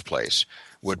the first place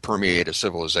would permeate a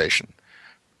civilization.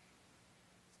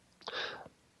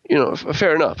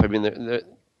 Fair enough. I mean,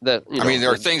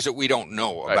 there are things that we don't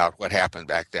know about what happened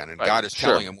back then, and God is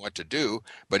telling him what to do,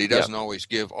 but he doesn't always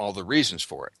give all the reasons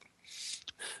for it.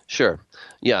 Sure.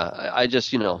 Yeah. I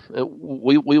just,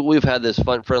 we've had this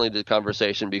friendly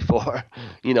conversation before,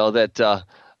 that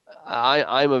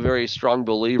I'm a very strong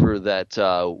believer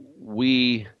that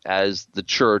we as the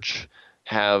church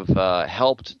have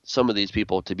helped some of these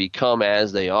people to become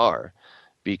as they are,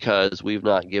 because we've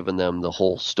not given them the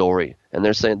whole story. And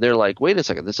they're like, wait a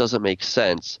second, this doesn't make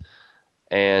sense.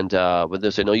 And but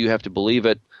they say, no, you have to believe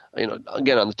it.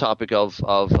 Again, on the topic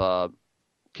of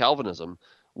Calvinism,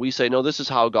 we say, no, this is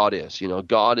how God is.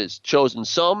 God has chosen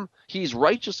some. He's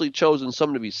righteously chosen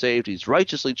some to be saved. He's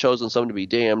righteously chosen some to be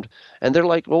damned. And they're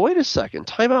like, well, wait a second.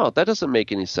 Time out. That doesn't make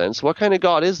any sense. What kind of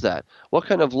God is that? What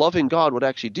kind of loving God would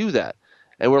actually do that?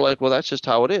 And we're like, well, that's just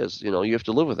how it is. You have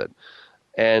to live with it.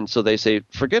 And so they say,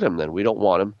 forget him then. We don't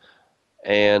want him.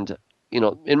 And,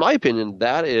 in my opinion,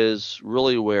 that is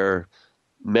really where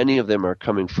many of them are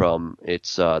coming from.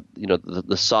 It's,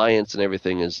 the science and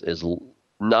everything is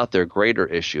not their greater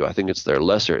issue. I think it's their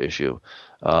lesser issue.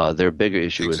 Their bigger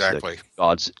issue is that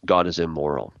Exactly. God is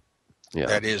immoral. Yeah.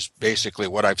 That is basically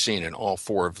what I've seen in all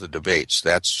four of the debates.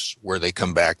 That's where they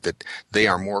come back that they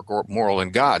are more moral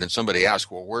than God. And somebody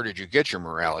asks, well, where did you get your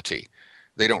morality?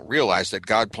 They don't realize that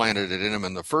God planted it in them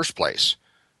in the first place.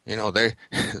 They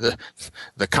the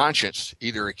conscience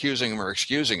either accusing them or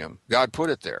excusing them. God put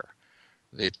it there.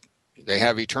 They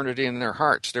have eternity in their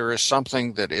hearts. There is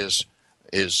something that is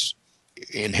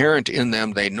inherent in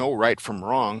them. They know right from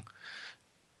wrong.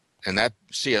 And that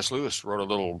C.S. Lewis wrote a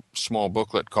little small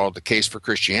booklet called The Case for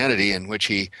Christianity, in which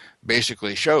he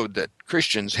basically showed that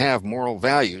Christians have moral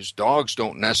values. Dogs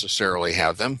don't necessarily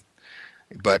have them,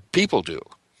 but people do.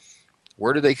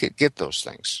 Where do they get those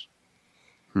things?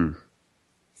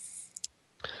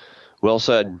 Well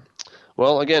said.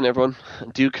 Well, again, everyone,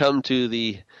 do come to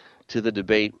the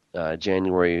debate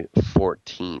January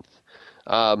 14th.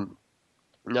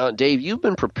 Now, Dave, you've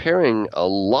been preparing a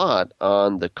lot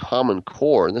on the Common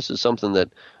Core, and this is something that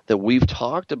we've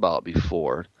talked about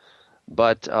before.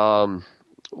 But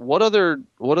what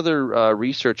other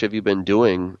research have you been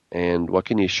doing, and what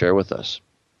can you share with us?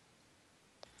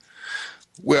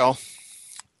 Well,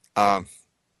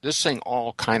 this thing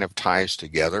all kind of ties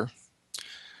together.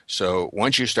 So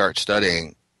once you start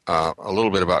studying a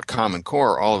little bit about Common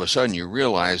Core, all of a sudden you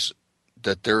realize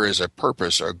that there is a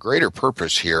purpose, a greater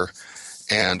purpose here.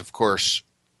 And of course,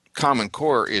 Common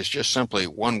Core is just simply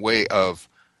one way of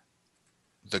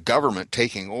the government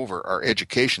taking over our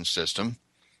education system.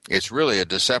 It's really a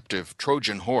deceptive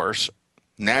Trojan horse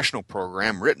national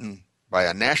program written by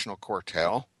a national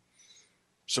cartel,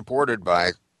 supported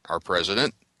by our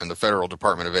president and the Federal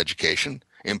Department of Education,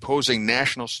 imposing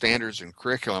national standards and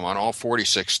curriculum on all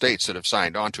 46 states that have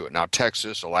signed on to it. Now,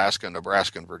 Texas, Alaska,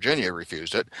 Nebraska, and Virginia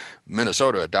refused it.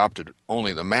 Minnesota adopted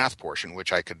only the math portion,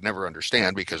 which I could never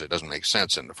understand because it doesn't make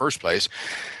sense in the first place.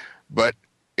 But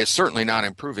it's certainly not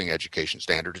improving education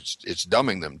standards. It's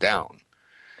dumbing them down.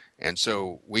 And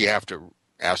so we have to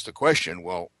ask the question,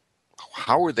 well,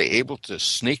 how were they able to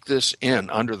sneak this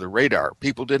in under the radar?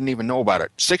 People didn't even know about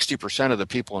it. 60% of the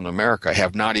people in America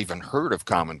have not even heard of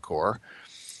Common Core.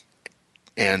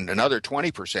 And another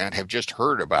 20% have just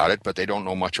heard about it, but they don't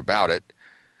know much about it.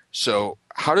 So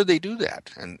how did they do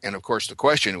that? And of course, the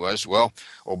question was, well,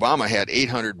 Obama had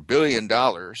 $800 billion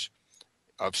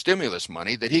of stimulus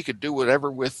money that he could do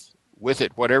whatever with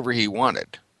it, whatever he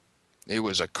wanted. It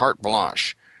was a carte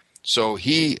blanche. So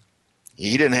he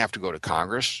didn't have to go to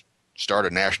Congress, start a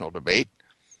national debate.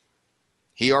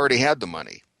 He already had the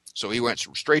money. So he went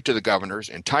straight to the governors,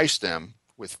 enticed them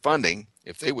with funding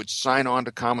if they would sign on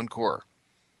to Common Core.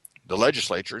 The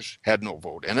legislatures had no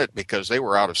vote in it because they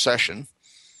were out of session.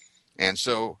 And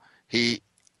so he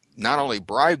not only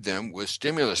bribed them with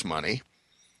stimulus money,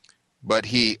 but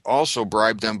he also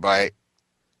bribed them by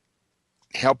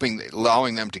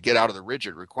allowing them to get out of the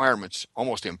rigid requirements,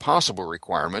 almost impossible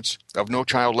requirements, of No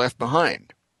Child Left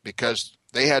Behind, because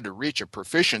they had to reach a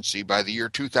proficiency by the year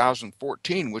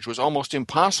 2014, which was almost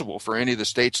impossible for any of the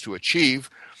states to achieve.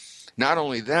 Not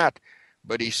only that,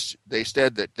 but they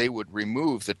said that they would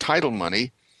remove the title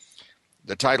money,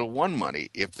 the Title I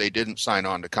money, if they didn't sign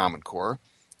on to Common Core.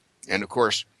 And of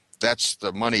course, that's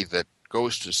the money that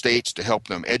goes to states to help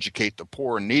them educate the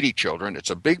poor and needy children.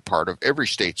 It's a big part of every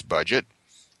state's budget.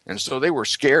 And so they were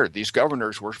scared. These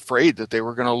governors were afraid that they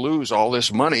were going to lose all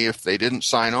this money if they didn't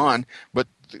sign on. But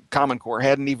the Common Core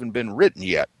hadn't even been written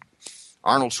yet.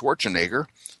 Arnold Schwarzenegger,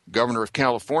 governor of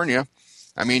California,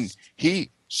 he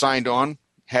signed on,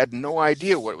 had no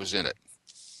idea what was in it.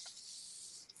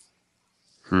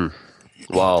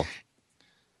 Wow.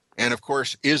 And of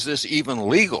course, is this even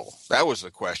legal? That was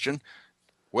the question.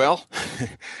 Well,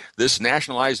 this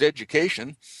nationalized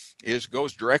education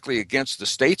goes directly against the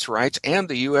states' rights and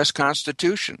the U.S.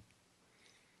 Constitution.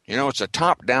 It's a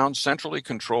top-down, centrally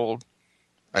controlled.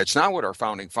 It's not what our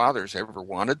founding fathers ever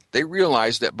wanted. They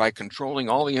realized that by controlling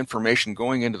all the information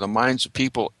going into the minds of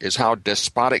people is how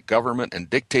despotic government and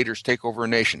dictators take over a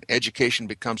nation. Education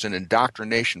becomes an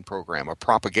indoctrination program, a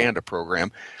propaganda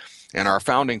program, and our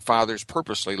founding fathers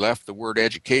purposely left the word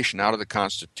education out of the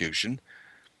Constitution,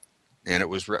 and it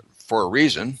was for a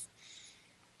reason.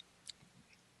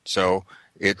 So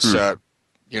it's, there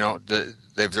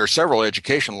are several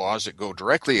education laws that go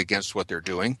directly against what they're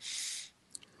doing.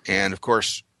 And of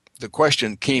course, the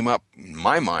question came up in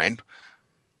my mind,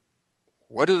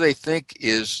 what do they think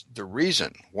is the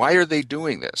reason? Why are they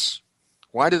doing this?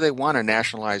 Why do they want a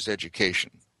nationalized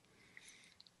education?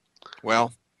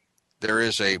 Well, there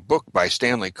is a book by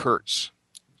Stanley Kurtz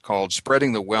called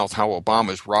Spreading the Wealth, How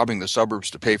Obama is Robbing the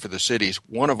Suburbs to Pay for the Cities.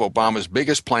 One of Obama's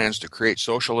biggest plans to create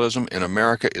socialism in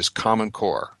America is Common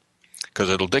Core, because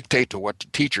it'll dictate to what the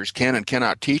teachers can and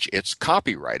cannot teach. It's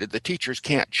copyrighted. The teachers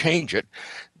can't change it.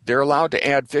 They're allowed to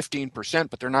add 15%,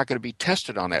 but they're not going to be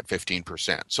tested on that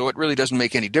 15%. So it really doesn't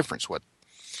make any difference what.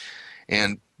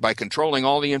 And by controlling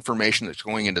all the information that's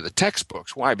going into the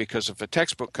textbooks, why? Because if a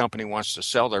textbook company wants to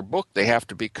sell their book, they have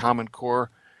to be Common Core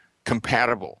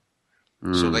compatible.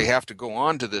 So they have to go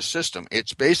on to this system.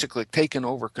 It's basically taken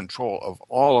over control of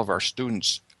all of our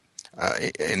students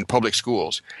in public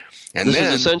schools. And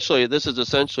this is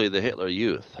essentially the Hitler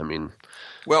Youth. I mean,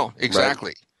 well, exactly.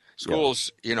 Right?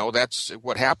 Schools, that's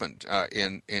what happened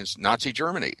in Nazi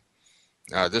Germany.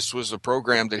 This was a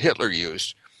program that Hitler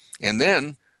used. And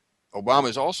then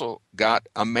Obama's also got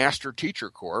a master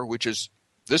teacher corps, which is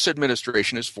this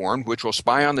administration is formed, which will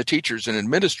spy on the teachers and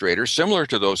administrators, similar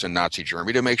to those in Nazi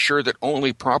Germany, to make sure that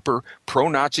only proper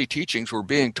pro-Nazi teachings were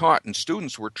being taught, and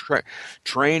students were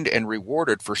trained and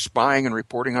rewarded for spying and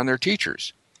reporting on their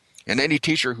teachers. And any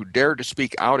teacher who dared to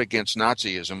speak out against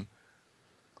Nazism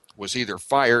was either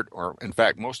fired or, in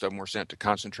fact, most of them were sent to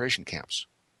concentration camps.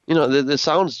 This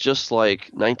sounds just like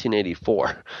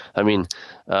 1984. I mean,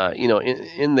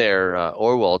 in there,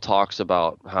 Orwell talks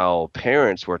about how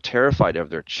parents were terrified of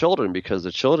their children because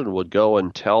the children would go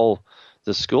and tell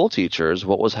the school teachers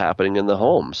what was happening in the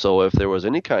home. So if there was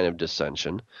any kind of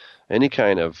dissension, any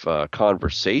kind of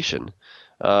conversation,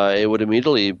 it would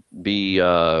immediately be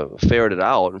ferreted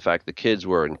out. In fact, the kids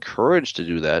were encouraged to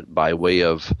do that by way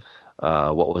of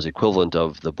what was equivalent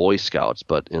of the Boy Scouts,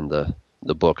 but in the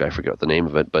book, I forget the name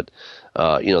of it, but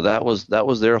that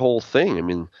was their whole thing. I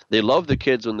mean, they loved the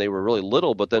kids when they were really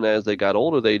little, but then as they got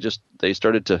older, they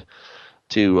started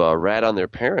to rat on their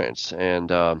parents, and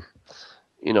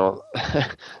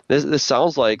this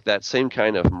sounds like that same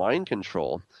kind of mind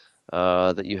control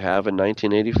that you have in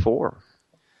 1984.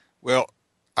 Well,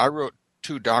 I wrote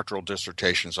 2 doctoral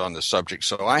dissertations on the subject,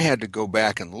 so I had to go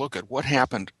back and look at what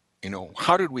happened.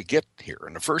 How did we get here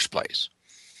in the first place?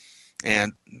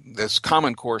 And this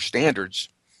Common Core standards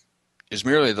is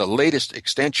merely the latest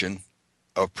extension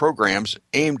of programs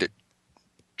aimed at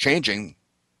changing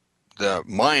the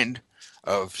mind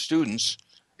of students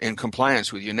in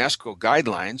compliance with UNESCO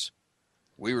guidelines.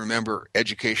 We remember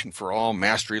Education for All,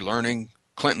 Mastery Learning,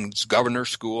 Clinton's Governor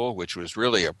School, which was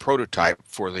really a prototype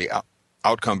for the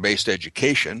outcome-based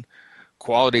education,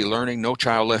 Quality Learning, No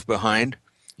Child Left Behind.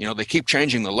 They keep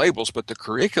changing the labels, but the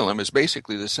curriculum is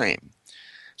basically the same.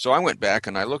 So I went back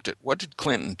and I looked at what did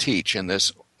Clinton teach in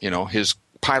this, his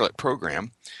pilot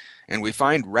program, and we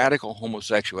find radical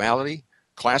homosexuality,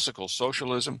 classical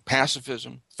socialism,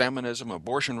 pacifism, feminism,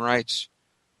 abortion rights,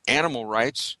 animal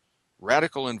rights,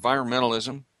 radical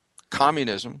environmentalism,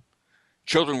 communism.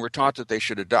 Children were taught that they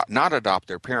should not adopt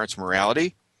their parents'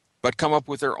 morality, but come up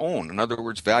with their own, in other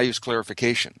words, values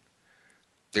clarification.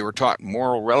 They were taught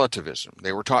moral relativism.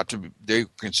 They were they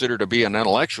considered to be an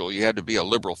intellectual, you had to be a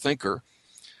liberal thinker.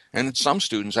 And some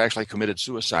students actually committed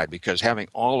suicide because having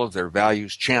all of their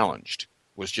values challenged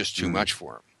was just too much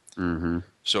for them. Mm-hmm.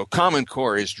 So Common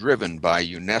Core is driven by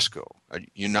UNESCO,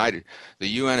 the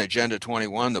UN Agenda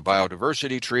 21, the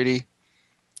Biodiversity Treaty,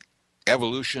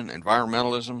 evolution,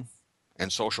 environmentalism,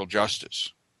 and social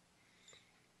justice.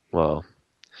 Wow.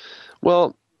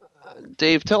 Well,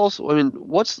 Dave, tell us. I mean,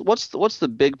 what's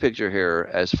the big picture here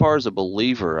as far as a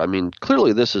believer? I mean,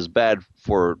 clearly this is bad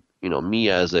for me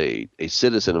as a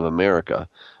citizen of America,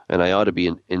 and I ought to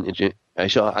be I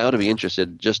ought to be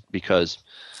interested just because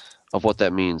of what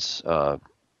that means,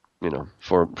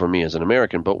 for me as an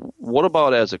American. But what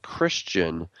about as a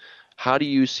Christian? How do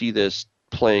you see this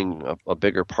playing a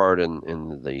bigger part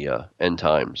in the end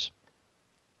times?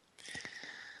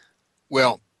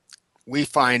 Well, we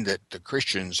find that the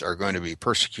Christians are going to be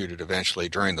persecuted eventually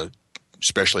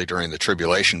especially during the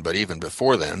tribulation, but even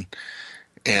before then.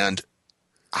 And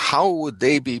how would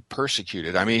they be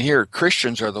persecuted? I mean, here,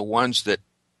 Christians are the ones that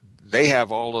they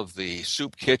have all of the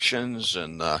soup kitchens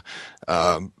and the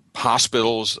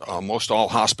hospitals. Most all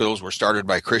hospitals were started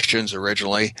by Christians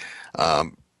originally.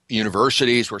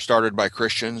 Universities were started by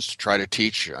Christians to try to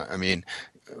teach.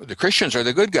 The Christians are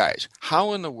the good guys.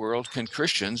 How in the world can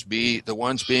Christians be the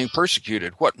ones being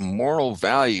persecuted? What moral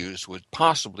values would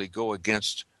possibly go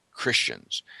against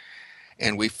Christians?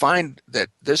 And we find that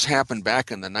this happened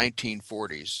back in the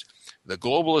 1940s. The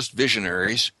globalist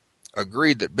visionaries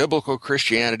agreed that biblical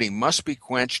Christianity must be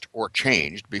quenched or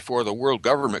changed before the world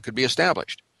government could be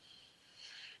established.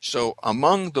 So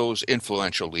among those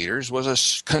influential leaders was a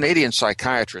Canadian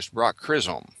psychiatrist, Brock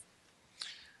Chisholm.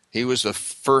 He was the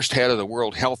first head of the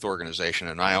World Health Organization,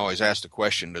 and I always ask the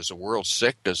question: Does the world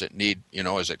sick? Does it need,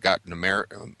 has it got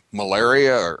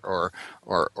malaria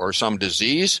or some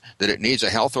disease that it needs a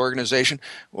health organization?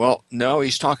 Well, no,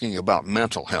 he's talking about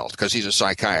mental health because he's a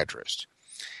psychiatrist,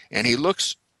 and he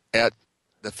looks at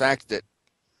the fact that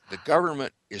the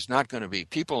government is not going to be,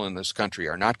 people in this country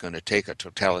are not going to take a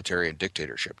totalitarian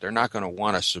dictatorship. They're not going to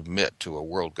want to submit to a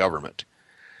world government.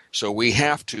 So we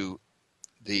have to.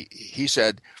 He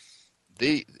said.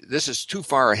 This is too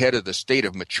far ahead of the state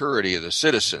of maturity of the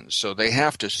citizens, so they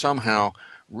have to somehow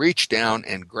reach down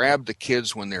and grab the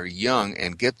kids when they're young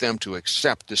and get them to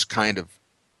accept this kind of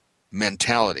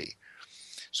mentality.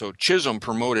 So Chisholm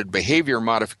promoted behavior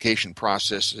modification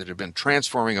processes that have been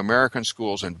transforming American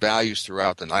schools and values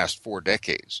throughout the last 4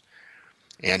 decades.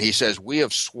 And he says, we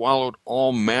have swallowed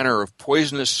all manner of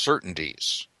poisonous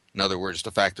certainties. In other words,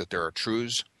 the fact that there are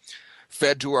truths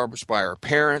fed to us by our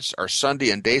parents, our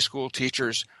Sunday and day school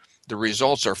teachers. The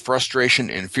results are frustration,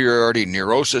 inferiority,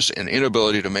 neurosis, and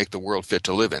inability to make the world fit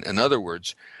to live in. In other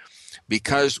words,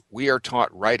 because we are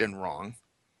taught right and wrong,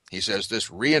 he says this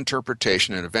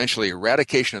reinterpretation and eventually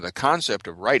eradication of the concept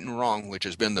of right and wrong, which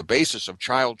has been the basis of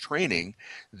child training,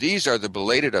 these are the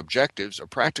belated objectives of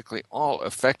practically all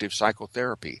effective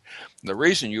psychotherapy. The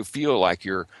reason you feel like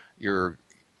you're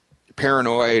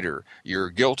paranoid or you're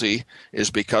guilty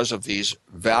is because of these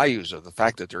values of the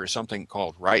fact that there is something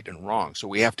called right and wrong. So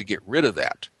we have to get rid of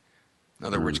that. In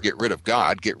other words, get rid of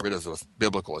God, get rid of the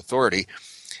biblical authority,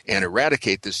 and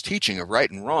eradicate this teaching of right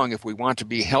and wrong if we want to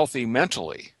be healthy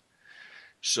mentally.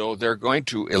 So they're going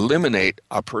to eliminate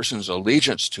a person's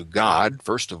allegiance to God,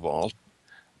 first of all,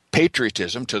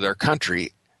 patriotism to their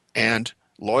country, and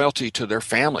loyalty to their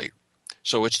family.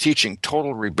 So it's teaching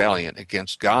total rebellion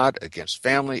against God, against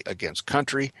family, against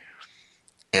country.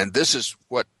 And this is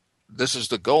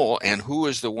the goal. And who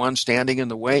is the one standing in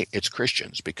the way? It's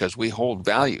Christians, because we hold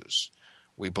values.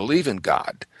 We believe in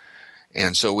God.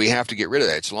 And so we have to get rid of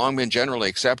that. It's long been generally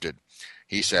accepted,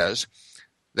 he says,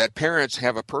 that parents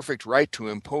have a perfect right to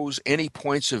impose any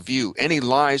points of view, any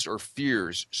lies or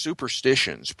fears,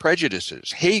 superstitions,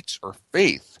 prejudices, hates, or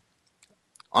faith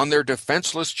on their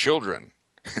defenseless children.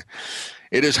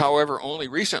 It is, however, only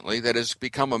recently that it has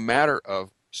become a matter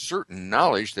of certain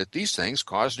knowledge that these things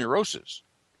cause neurosis.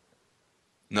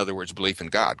 In other words, belief in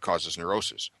God causes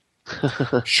neurosis.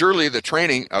 Surely the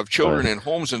training of children in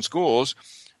homes and schools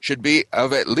should be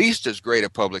of at least as great a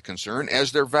public concern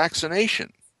as their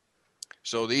vaccination.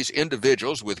 So these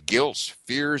individuals with guilts,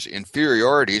 fears,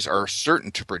 inferiorities are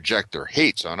certain to project their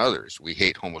hates on others. We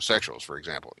hate homosexuals, for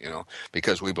example,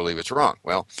 because we believe it's wrong.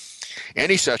 Well,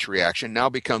 any such reaction now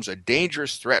becomes a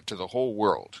dangerous threat to the whole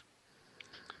world.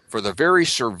 For the very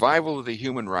survival of the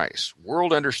human race,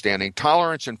 world understanding,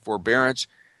 tolerance, and forbearance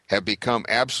have become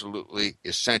absolutely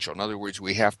essential. In other words,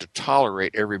 we have to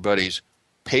tolerate everybody's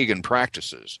pagan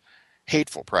practices,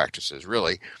 hateful practices,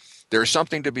 really. There is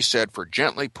something to be said for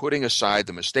gently putting aside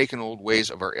the mistaken old ways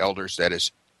of our elders, that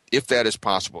is, if that is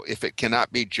possible. If it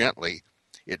cannot be gently,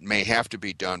 it may have to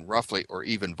be done roughly or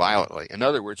even violently. In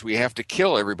other words, we have to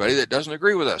kill everybody that doesn't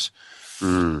agree with us.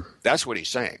 That's what he's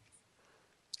saying.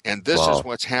 And this is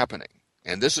what's happening.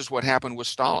 And this is what happened with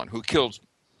Stalin, who killed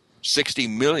 60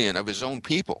 million of his own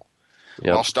people.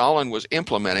 Yep. While Stalin was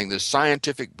implementing this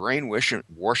scientific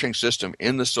brainwashing system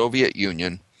in the Soviet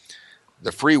Union,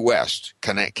 the Free West,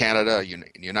 Canada,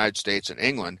 United States, and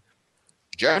England,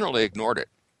 generally ignored it.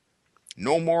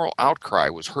 No moral outcry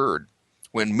was heard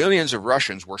when millions of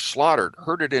Russians were slaughtered,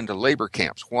 herded into labor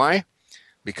camps. Why?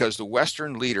 Because the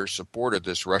Western leaders supported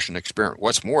this Russian experiment.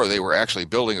 What's more, they were actually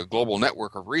building a global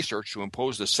network of research to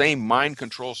impose the same mind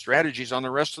control strategies on the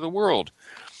rest of the world.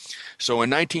 So in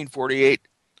 1948,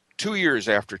 2 years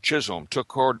after Chisholm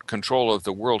took control of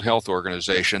the World Health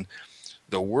Organization,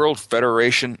 the World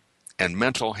Federation and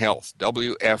Mental Health,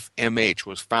 WFMH,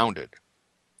 was founded,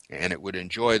 and it would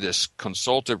enjoy this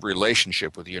consultative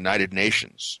relationship with the United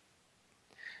Nations.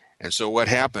 And so what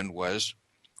happened was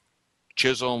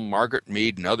Chisholm, Margaret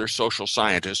Mead, and other social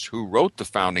scientists who wrote the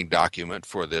founding document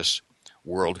for this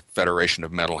World Federation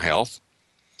of Mental Health,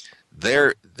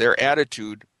 their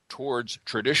attitude towards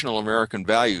traditional American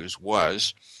values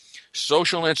was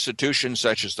social institutions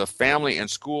such as the family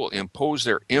and school impose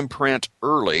their imprint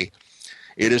early.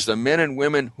 It is the men and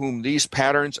women whom these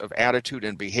patterns of attitude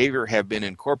and behavior have been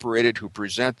incorporated who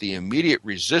present the immediate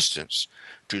resistance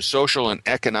to social and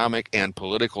economic and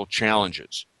political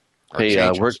challenges. Hey,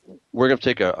 we're going to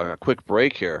take a quick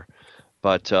break here,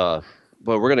 but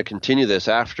we're going to continue this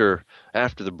after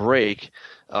the break.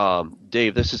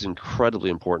 Dave, this is incredibly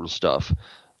important stuff.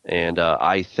 And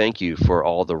I thank you for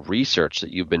all the research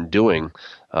that you've been doing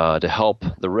to help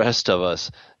the rest of us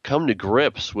come to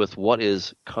grips with what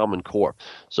is Common Core.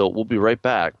 So we'll be right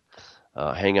back.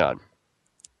 Hang on.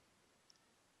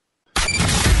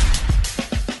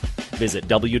 Visit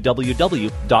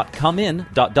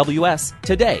www.comein.ws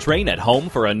today. Train at home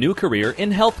for a new career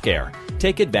in healthcare.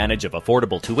 Take advantage of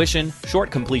affordable tuition,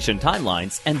 short completion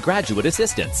timelines, and graduate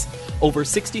assistance. Over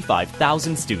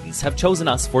 65,000 students have chosen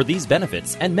us for these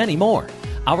benefits and many more.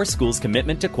 Our school's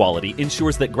commitment to quality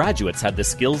ensures that graduates have the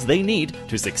skills they need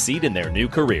to succeed in their new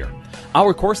career.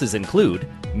 Our courses include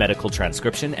medical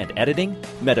transcription and editing,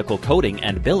 medical coding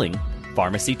and billing,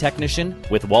 pharmacy technician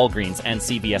with Walgreens and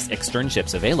CVS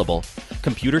externships available,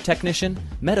 computer technician,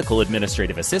 medical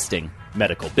administrative assisting,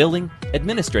 medical billing,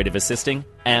 administrative assisting,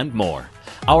 and more.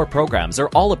 Our programs are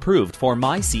all approved for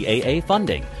MyCAA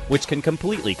funding, which can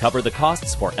completely cover the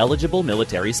costs for eligible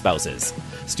military spouses.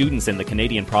 Students in the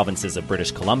Canadian provinces of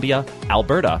British Columbia,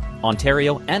 Alberta,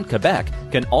 Ontario, and Quebec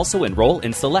can also enroll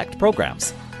in select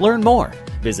programs. Learn more.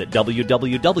 Visit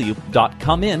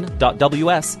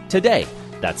www.comein.ws today.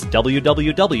 That's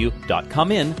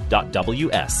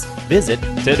www.comein.ws. Visit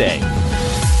today.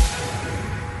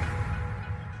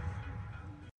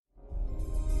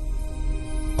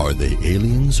 Are they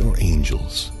aliens or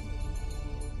angels?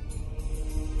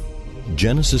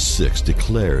 Genesis 6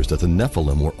 declares that the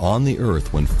Nephilim were on the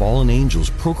earth when fallen angels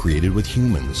procreated with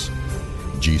humans.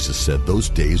 Jesus said those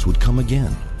days would come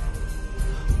again.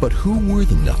 But who were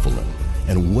the Nephilim,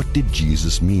 and what did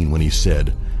Jesus mean when he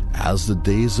said, "As the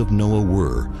days of Noah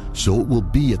were, so it will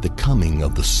be at the coming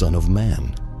of the Son of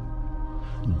Man"?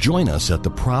 Join us at the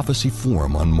Prophecy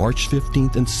Forum on March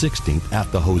 15th and 16th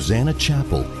at the Hosanna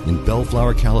Chapel in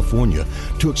Bellflower, California,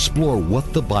 to explore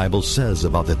what the Bible says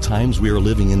about the times we are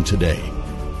living in today.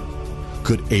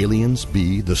 Could aliens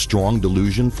be the strong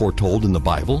delusion foretold in the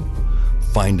Bible?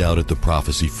 Find out at the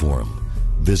Prophecy Forum.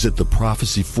 Visit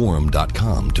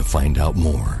theprophecyforum.com to find out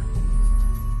more.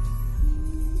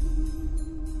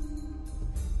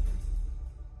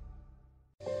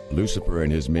 Lucifer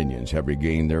and his minions have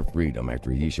regained their freedom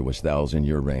after Yeshua's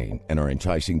 1,000-year reign and are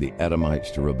enticing the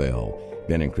Edomites to rebel.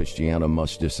 Ben and Christiana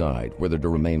must decide whether to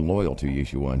remain loyal to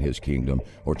Yeshua and his kingdom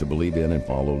or to believe in and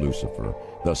follow Lucifer.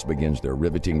 Thus begins their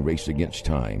riveting race against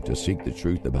time to seek the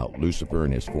truth about Lucifer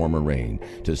and his former reign,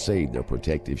 to save their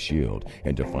protective shield,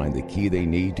 and to find the key they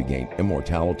need to gain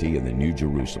immortality in the New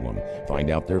Jerusalem. Find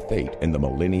out their fate in the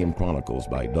Millennium Chronicles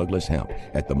by Douglas Hemp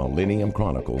at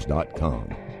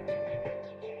themillenniumchronicles.com.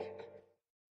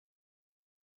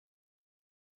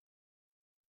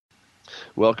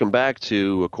 Welcome back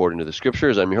to According to the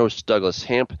Scriptures. I'm your host, Douglas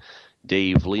Hamp.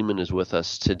 Dave Lehman is with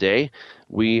us today.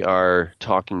 We are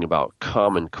talking about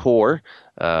Common Core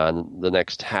the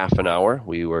next half an hour.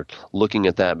 We were looking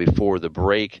at that before the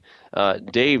break.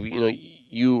 Dave,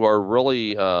 you are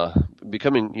really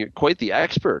becoming quite the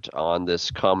expert on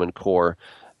this Common Core,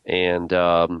 and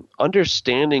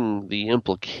understanding the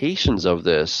implications of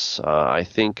this, I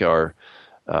think, are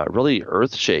really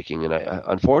earth-shaking. And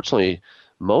unfortunately,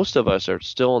 most of us are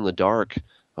still in the dark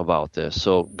about this.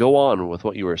 So go on with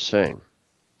what you were saying.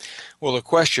 Well, the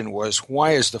question was,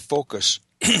 why is the focus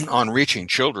on reaching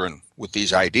children with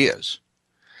these ideas?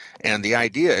 And the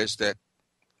idea is that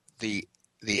the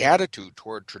attitude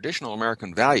toward traditional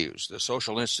American values, the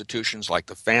social institutions like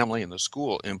the family and the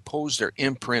school, impose their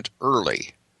imprint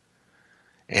early.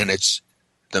 And it's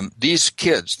these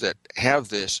kids that have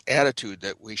this attitude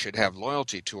that we should have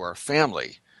loyalty to our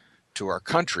family, to our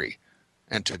country,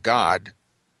 and to God.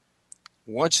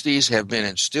 Once these have been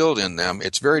instilled in them,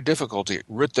 it's very difficult to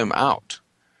root them out.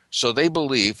 So they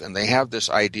believe, and they have this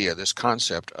idea, this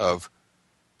concept of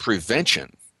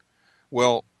prevention.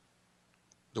 Well,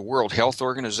 the World Health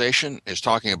Organization is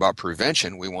talking about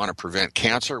prevention. We want to prevent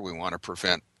cancer. We want to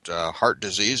prevent heart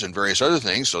disease and various other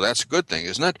things. So that's a good thing,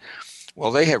 isn't it?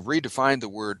 Well, they have redefined the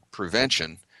word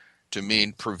prevention to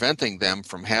mean preventing them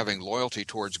from having loyalty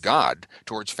towards God,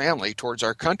 towards family, towards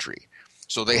our country.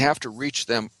 So they have to reach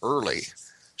them early.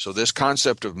 So this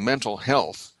concept of mental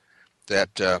health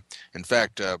that, in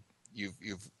fact,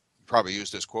 you've probably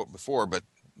used this quote before, but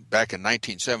back in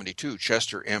 1972,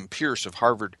 Chester M. Pierce of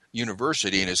Harvard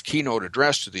University, in his keynote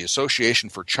address to the Association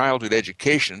for Childhood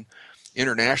Education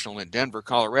International in Denver,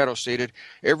 Colorado, stated,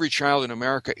 "Every child in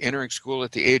America entering school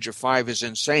at the age of 5 is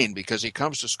insane because he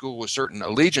comes to school with certain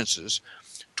allegiances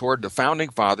toward the founding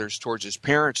fathers, towards his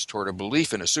parents, toward a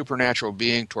belief in a supernatural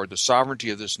being, toward the sovereignty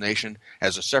of this nation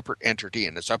as a separate entity,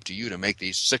 and it's up to you to make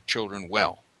these sick children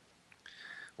well."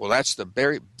 Well, that's the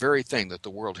very thing that the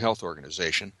World Health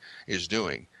Organization is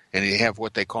doing. and they have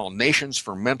what they call Nations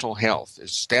for Mental Health,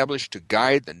 established to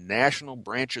guide the national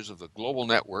branches of the global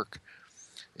network.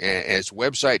 Its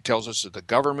website tells us that the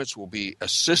governments will be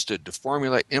assisted to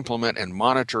formulate, implement, and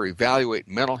monitor, evaluate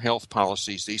mental health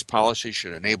policies. These policies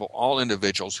should enable all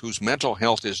individuals whose mental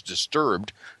health is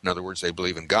disturbed, in other words, they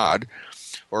believe in God,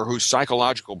 or whose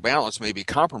psychological balance may be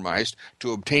compromised,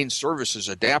 to obtain services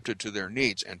adapted to their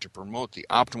needs and to promote the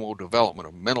optimal development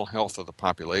of mental health of the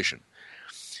population.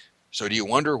 So do you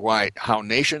wonder how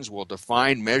nations will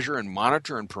define, measure, and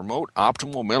monitor and promote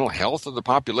optimal mental health of the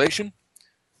population?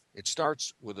 It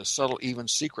starts with a subtle, even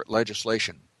secret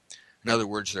legislation. In other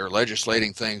words, they're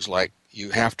legislating things like you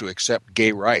have to accept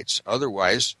gay rights.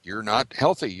 Otherwise, you're not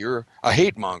healthy. You're a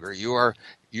hate monger. You are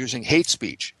using hate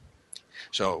speech.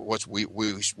 So what we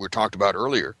were talked about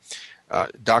earlier,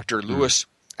 Dr. Louis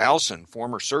Alson,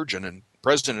 former surgeon and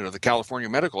president of the California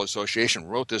Medical Association,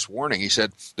 wrote this warning. He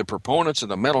said, the proponents of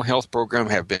the mental health program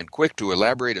have been quick to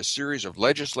elaborate a series of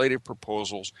legislative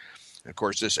proposals. Of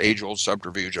course, this age-old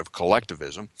subterfuge of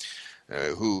collectivism,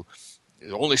 who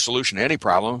the only solution to any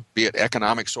problem, be it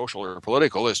economic, social, or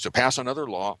political, is to pass another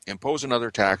law, impose another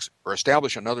tax, or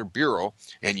establish another bureau,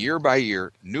 and year by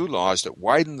year, new laws that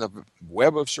widen the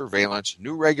web of surveillance,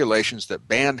 new regulations that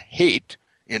ban hate,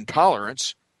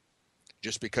 intolerance.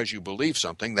 Just because you believe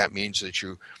something, that means that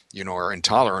you are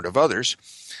intolerant of others,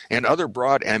 and other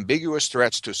broad, ambiguous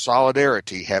threats to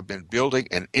solidarity have been building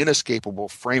an inescapable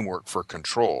framework for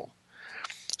control.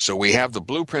 So we have the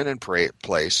blueprint in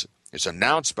place. It's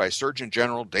announced by Surgeon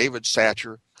General David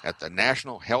Satcher at the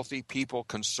National Healthy People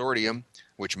Consortium,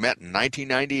 which met in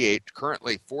 1998.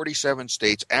 Currently, 47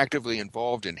 states actively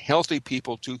involved in Healthy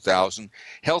People 2000,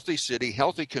 Healthy City,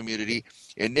 Healthy Community.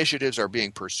 Initiatives are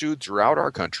being pursued throughout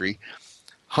our country.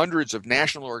 Hundreds of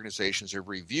national organizations have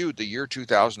reviewed the year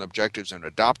 2000 objectives and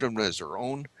adopted them as their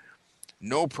own.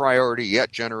 No priority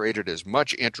yet generated as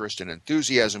much interest and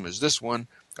enthusiasm as this one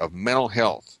of mental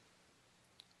health.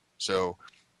 So,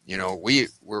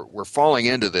 we're falling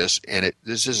into this, and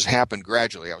this has happened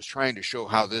gradually. I was trying to show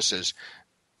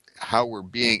how we're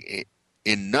being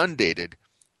inundated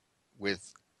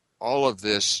with all of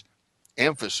this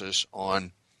emphasis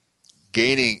on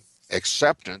gaining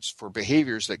acceptance for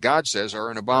behaviors that God says are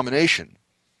an abomination.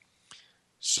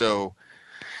 So,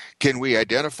 can we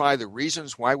identify the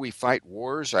reasons why we fight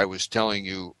wars? I was telling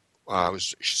you, I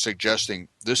was suggesting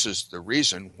this is the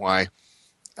reason why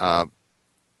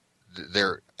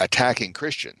they're attacking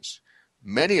Christians.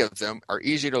 Many of them are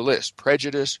easy to list: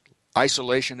 prejudice,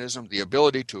 isolationism, the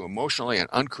ability to emotionally and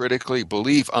uncritically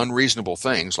believe unreasonable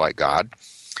things like God.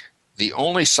 The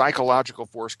only psychological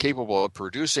force capable of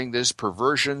producing these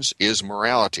perversions is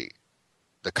morality,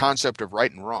 the concept of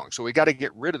right and wrong. So we got to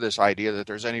get rid of this idea that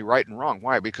there's any right and wrong.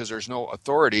 Why? Because there's no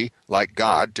authority like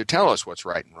God to tell us what's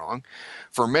right and wrong.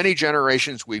 For many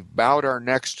generations, we've bowed our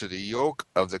necks to the yoke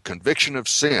of the conviction of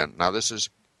sin. Now, this is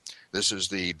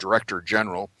the Director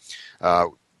General,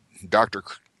 Dr.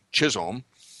 Chisholm,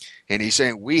 and he's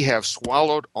saying, we have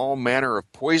swallowed all manner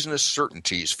of poisonous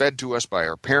certainties fed to us by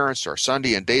our parents, our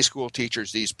Sunday and day school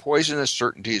teachers. These poisonous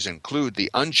certainties include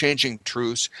the unchanging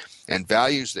truths and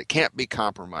values that can't be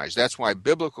compromised. That's why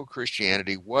biblical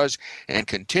Christianity was and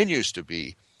continues to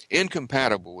be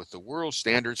incompatible with the world's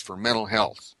standards for mental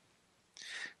health.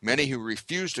 Many who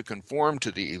refuse to conform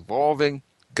to the evolving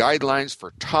guidelines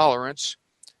for tolerance,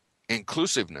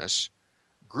 inclusiveness,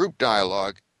 group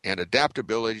dialogue, and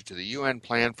adaptability to the UN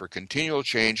plan for continual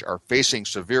change are facing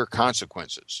severe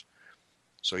consequences.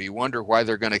 So you wonder why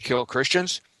they're going to kill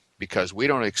Christians? Because we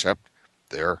don't accept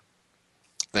their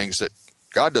things that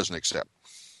God doesn't accept.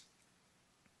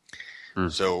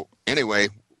 So anyway,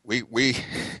 we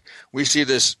see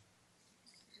this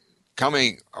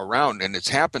coming around, and it's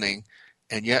happening,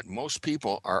 and yet most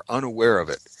people are unaware of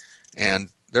it. And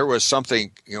there was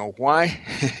something, why?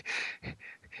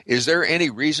 Is there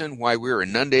any reason why we're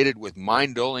inundated with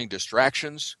mind-dulling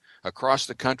distractions? Across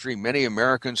the country, many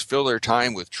Americans fill their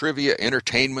time with trivia,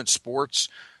 entertainment, sports,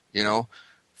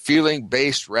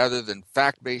 feeling-based rather than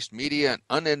fact-based media, and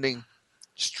unending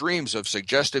streams of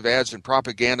suggestive ads and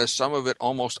propaganda, some of it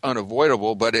almost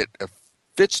unavoidable, but it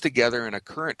fits together in a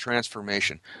current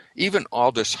transformation. Even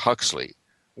Aldous Huxley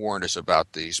warned us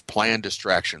about these planned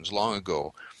distractions long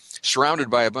ago. Surrounded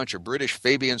by a bunch of British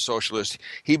Fabian socialists,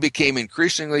 he became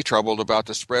increasingly troubled about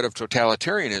the spread of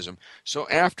totalitarianism. So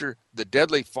after the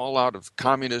deadly fallout of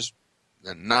communism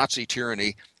and Nazi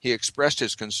tyranny, he expressed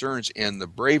his concerns in The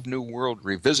Brave New World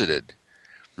Revisited.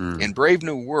 In Brave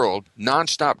New World,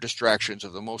 nonstop distractions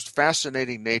of the most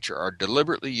fascinating nature are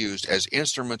deliberately used as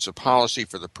instruments of policy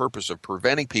for the purpose of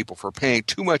preventing people from paying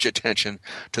too much attention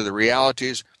to the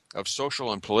realities of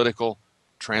social and political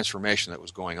transformation that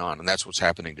was going on, and that's what's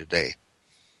happening today.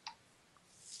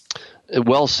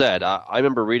 Well said. I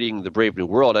remember reading The Brave New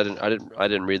World. I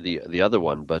didn't read the other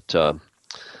one, but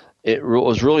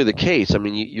was really the case. I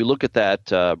mean, you look at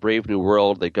that Brave New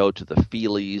World. They go to the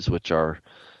feelies, which are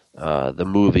the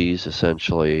movies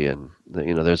essentially, and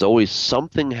there's always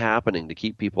something happening to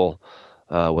keep people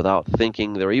without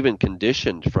thinking. They're even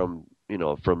conditioned from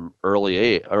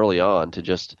early on to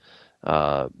just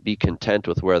be content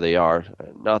with where they are.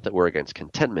 Not that we're against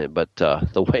contentment, but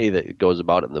the way that it goes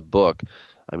about in the book.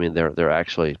 I mean, they're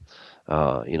actually,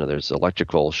 there's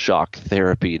electrical shock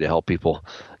therapy to help people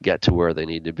get to where they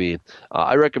need to be.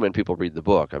 I recommend people read the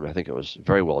book. I mean, I think it was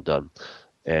very well done,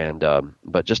 and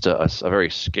but just a very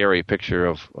scary picture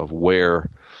of where,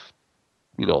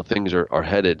 things are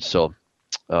headed. So,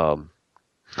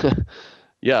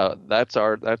 yeah, that's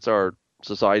our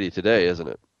society today, isn't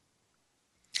it?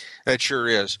 That sure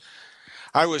is.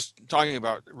 I was talking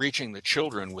about reaching the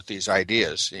children with these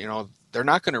ideas. They're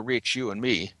not going to reach you and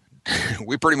me.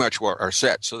 We pretty much are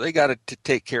set. So they got to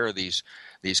take care of these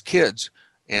kids.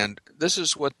 And this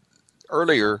is what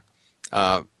earlier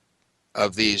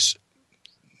of these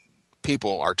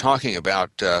people are talking about.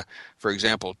 For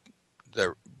example,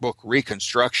 the book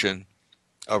Reconstruction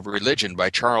of Religion by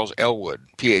Charles Elwood,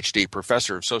 Ph.D.,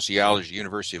 professor of sociology,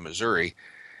 University of Missouri.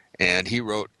 And he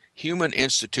wrote, human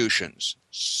institutions,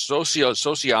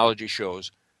 sociology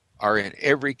shows, are in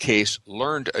every case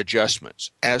learned adjustments.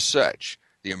 As such,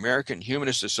 the American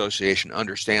Humanist Association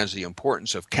understands the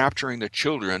importance of capturing the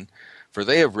children, for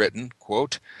they have written,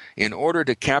 quote, in order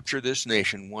to capture this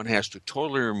nation, one has to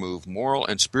totally remove moral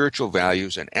and spiritual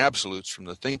values and absolutes from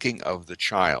the thinking of the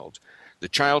child. The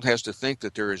child has to think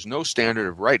that there is no standard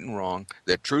of right and wrong,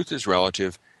 that truth is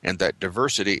relative, and that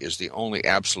diversity is the only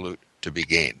absolute to be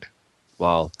gained.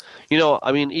 Wow.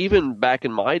 I mean, even back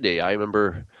in my day, I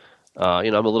remember,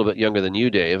 I'm a little bit younger than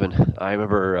you, Dave, and I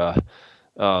remember,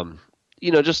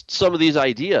 just some of these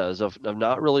ideas of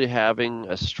not really having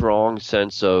a strong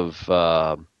sense of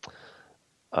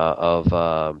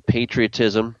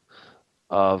patriotism,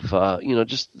 of,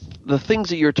 just the things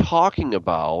that you're talking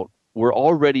about were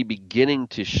already beginning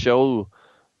to show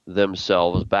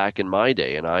themselves back in my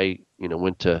day. And I,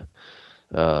 went to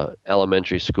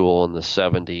elementary school in the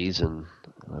 70s and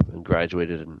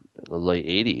graduated in the late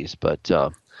 80s. But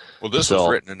this was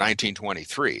written in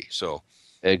 1923. So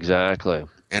exactly.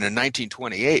 And in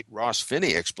 1928, Ross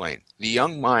Finney explained, the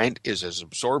young mind is as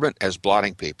absorbent as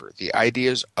blotting paper. The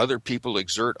ideas other people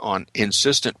exert on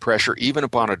insistent pressure, even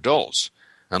upon adults,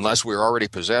 unless we're already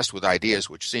possessed with ideas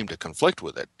which seem to conflict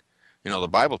with it. The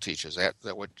Bible teaches that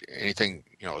what anything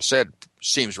said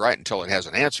seems right until it has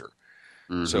an answer.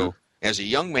 Mm-hmm. So as a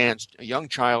young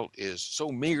child is so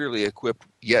meagerly equipped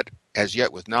yet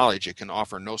with knowledge, it can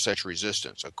offer no such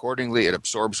resistance. Accordingly, it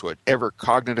absorbs whatever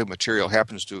cognitive material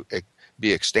happens to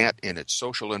be extant in its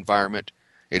social environment.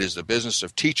 It is the business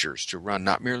of teachers to run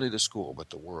not merely the school, but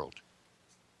the world.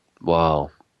 Wow.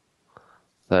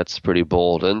 That's pretty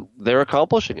bold, and they're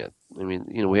accomplishing it. I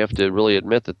mean, we have to really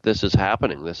admit that this is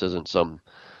happening. This isn't some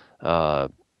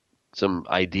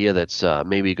idea that's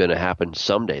maybe going to happen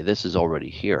someday. This is already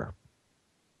here.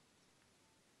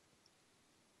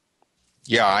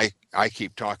 Yeah, I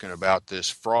keep talking about this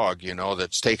frog,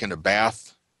 that's taking a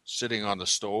bath, sitting on the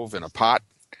stove in a pot,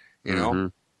 Mm-hmm.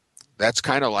 That's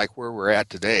kind of like where we're at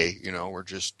today. We're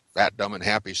just fat, dumb, and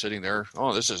happy sitting there.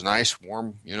 Oh, this is nice,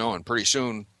 warm, and pretty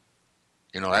soon,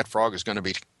 that frog is going to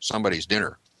be somebody's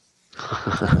dinner.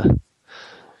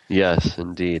 Yes,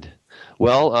 indeed.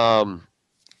 Well,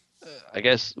 I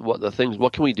guess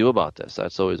what can we do about this?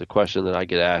 That's always a question that I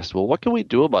get asked. Well, what can we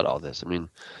do about all this? I mean,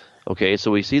 okay, so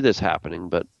we see this happening,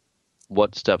 but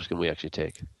what steps can we actually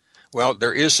take? Well,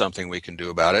 there is something we can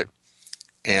do about it.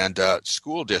 And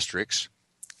school districts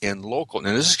in local,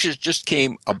 and this just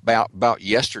came about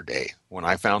yesterday when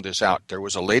I found this out. There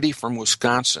was a lady from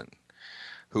Wisconsin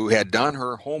who had done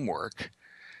her homework,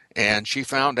 and she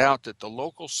found out that the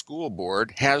local school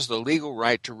board has the legal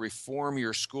right to reform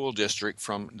your school district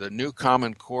from the new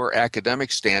Common Core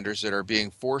academic standards that are being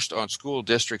forced on school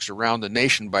districts around the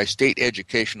nation by state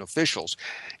education officials.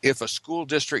 If a school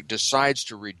district decides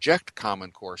to reject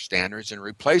Common Core standards and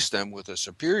replace them with a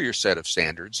superior set of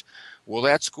standards, will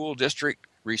that school district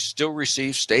still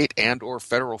receive state and or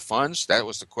federal funds? That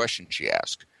was the question she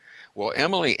asked. Well,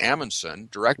 Emily Amundson,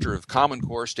 director of Common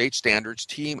Core State Standards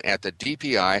team at the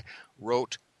DPI,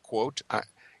 wrote, quote,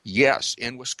 yes,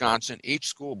 in Wisconsin, each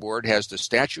school board has the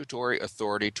statutory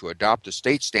authority to adopt the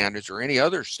state standards or any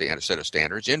other set of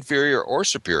standards, inferior or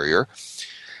superior,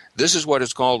 This is what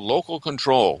is called local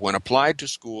control. When applied to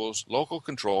schools, local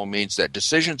control means that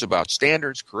decisions about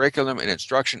standards, curriculum, and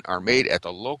instruction are made at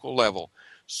the local level.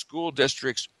 School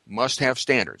districts must have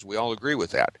standards. We all agree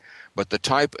with that. But the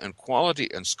type and quality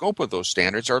and scope of those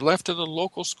standards are left to the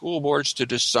local school boards to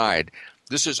decide.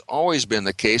 This has always been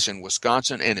the case in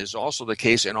Wisconsin and is also the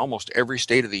case in almost every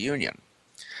state of the union.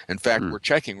 In fact, we're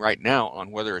checking right now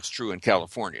on whether it's true in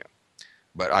California,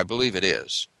 but I believe it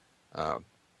is.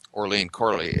 Orlean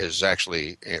Corley is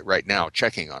actually right now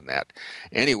checking on that.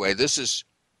 Anyway, this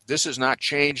is not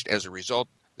changed as a result.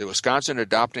 The Wisconsin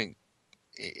adopting,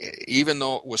 even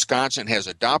though Wisconsin has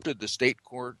adopted the state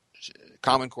core,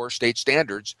 Common Core state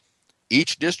standards,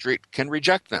 each district can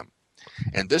reject them.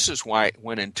 And this is why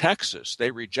when in Texas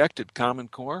they rejected Common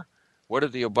Core, what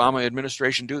did the Obama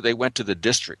administration do? They went to the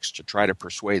districts to try to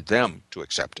persuade them to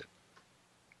accept it.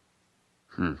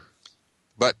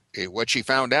 But what she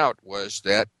found out was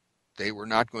that they were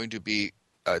not going to be,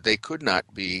 they could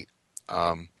not be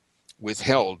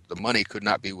withheld. The money could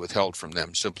not be withheld from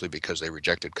them simply because they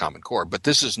rejected Common Core. But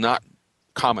this is not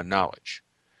common knowledge.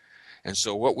 And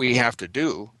so what we have to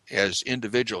do as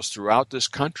individuals throughout this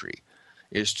country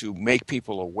is to make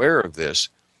people aware of this,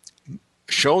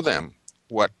 show them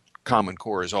what Common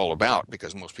Core is all about,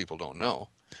 because most people don't know.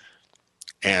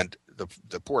 And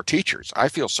the poor teachers, I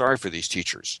feel sorry for these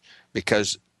teachers,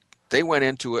 because they went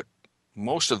into it,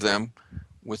 most of them,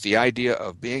 with the idea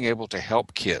of being able to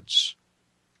help kids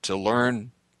to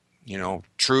learn,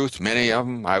 truth. Many of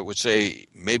them, I would say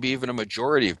maybe even a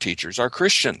majority of teachers, are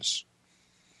Christians.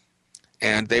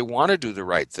 And they want to do the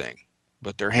right thing,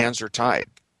 but their hands are tied.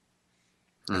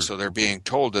 And so they're being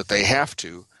told that they have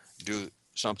to do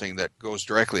something that goes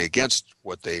directly against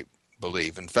what they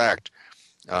believe. In fact,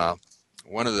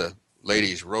 one of the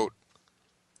ladies wrote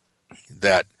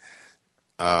that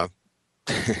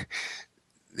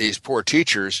these poor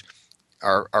teachers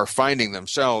are finding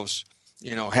themselves,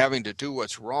 having to do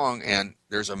what's wrong, and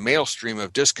there's a maelstream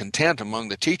of discontent among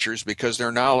the teachers because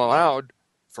they're not allowed,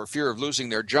 for fear of losing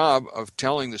their job, of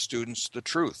telling the students the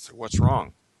truth, what's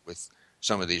wrong with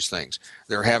some of these things.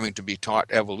 They're having to be taught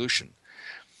evolution.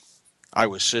 I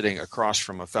was sitting across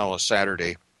from a fellow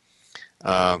Saturday,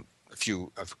 a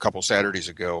couple Saturdays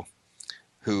ago,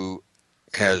 who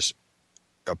has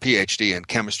a PhD in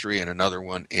chemistry and another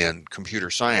one in computer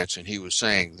science, and he was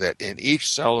saying that in each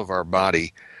cell of our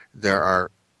body there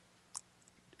are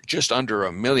just under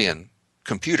 1 million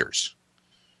computers.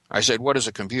 I said, what is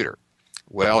a computer?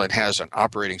 Well, it has an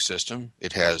operating system,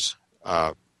 it has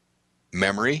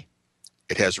memory,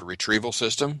 it has a retrieval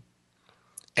system,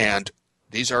 and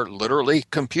these are literally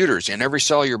computers in every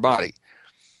cell of your body.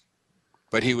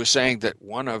 But he was saying that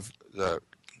one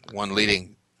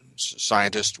leading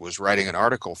scientist was writing an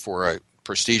article for a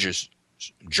prestigious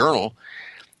journal,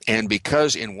 and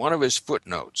because in one of his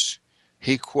footnotes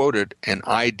he quoted an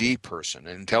ID person,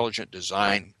 an intelligent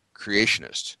design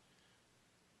creationist,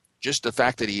 just the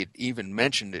fact that he had even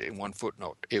mentioned it in one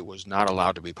footnote, it was not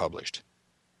allowed to be published.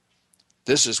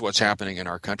 This is what's happening in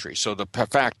our country. So the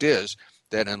fact is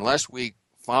that unless we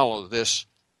follow this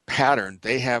pattern,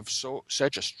 they have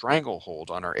such a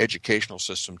stranglehold on our educational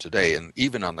system today, and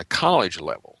even on the college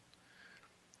level,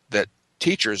 that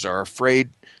teachers are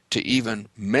afraid to even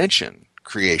mention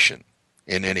creation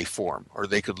in any form, or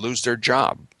they could lose their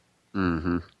job.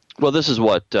 Mm-hmm. Well, this is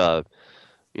what Ben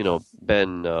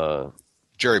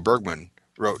Jerry Bergman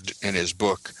wrote in his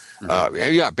book.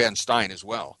 Ben Stein as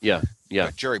well. Yeah.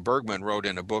 But Jerry Bergman wrote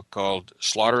in a book called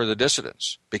Slaughter of the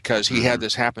Dissidents, because he had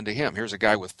this happen to him. Here's a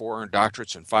guy with 4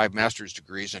 doctorates and 5 master's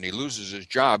degrees, and he loses his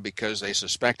job because they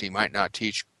suspect he might not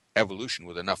teach evolution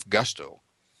with enough gusto.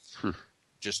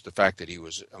 Just the fact that he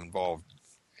was involved,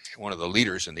 one of the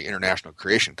leaders in the International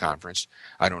Creation Conference,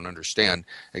 I don't understand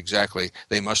exactly.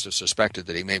 They must have suspected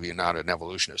that he may be not an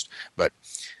evolutionist. But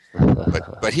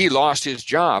he lost his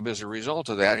job as a result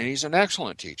of that, and he's an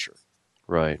excellent teacher.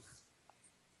 Right.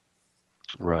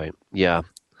 Yeah.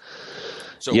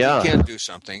 So we can do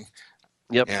something.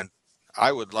 Yep. And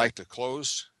I would like to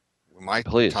close my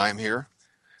time here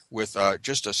with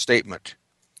just a statement.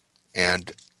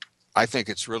 And I think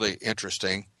it's really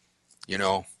interesting.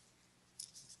 There's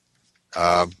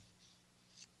a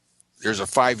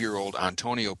 5-year-old,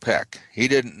 Antonio Peck. He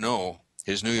didn't know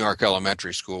his New York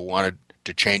elementary school wanted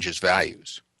to change his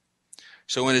values.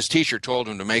 So when his teacher told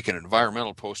him to make an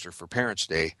environmental poster for Parents'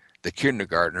 Day, the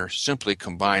kindergartner simply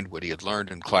combined what he had learned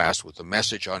in class with the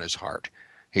message on his heart.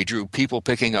 He drew people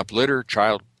picking up litter,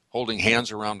 child holding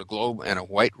hands around the globe, and a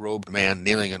white-robed man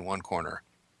kneeling in one corner.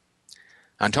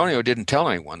 Antonio didn't tell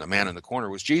anyone the man in the corner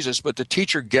was Jesus, but the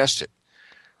teacher guessed it.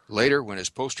 Later, when his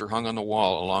poster hung on the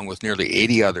wall along with nearly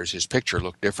 80 others, his picture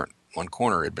looked different. One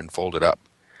corner had been folded up,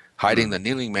 hiding the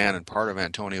kneeling man and part of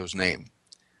Antonio's name.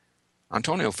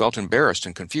 Antonio felt embarrassed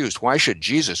and confused. Why should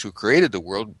Jesus, who created the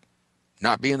world,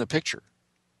 not be in the picture?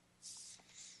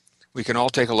 We can all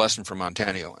take a lesson from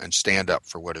Antonio and stand up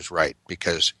for what is right,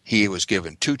 because he was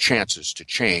given 2 chances to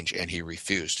change and he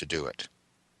refused to do it.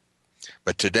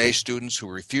 But today, students who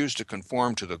refuse to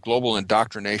conform to the global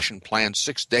indoctrination planned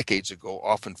 6 decades ago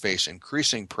often face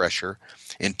increasing pressure,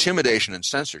 intimidation, and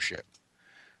censorship.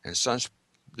 And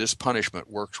this punishment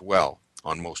works well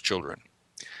on most children.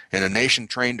 In a nation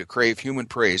trained to crave human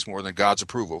praise more than God's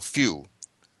approval, few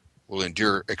will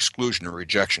endure exclusion or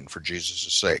rejection for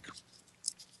Jesus' sake.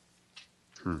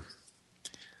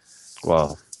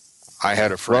 Wow. I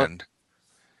had a friend.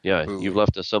 Yeah, you've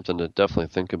left us something to definitely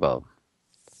think about.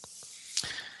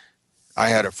 I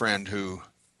had a friend who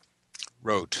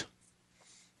wrote,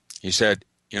 he said,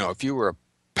 if you were a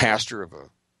pastor of a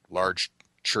large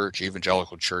church,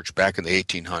 evangelical church, back in the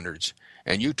 1800s,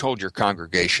 and you told your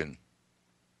congregation,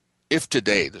 if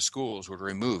today the schools would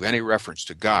remove any reference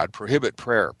to God, prohibit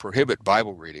prayer, prohibit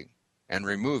Bible reading, and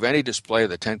remove any display of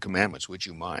the 10 Commandments, would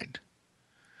you mind?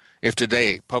 If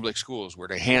today public schools were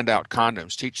to hand out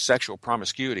condoms, teach sexual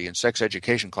promiscuity in sex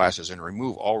education classes, and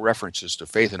remove all references to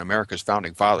faith in America's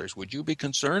founding fathers, would you be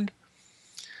concerned?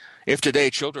 If today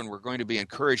children were going to be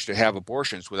encouraged to have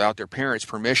abortions without their parents'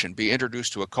 permission, be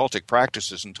introduced to occultic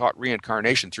practices, and taught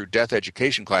reincarnation through death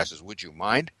education classes, would you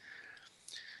mind?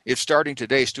 If starting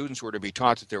today students were to be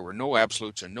taught that there were no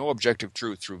absolutes and no objective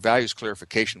truth through values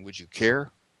clarification, would you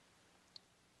care?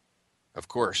 Of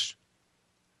course.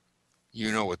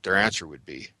 You know what their answer would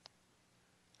be.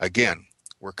 Again,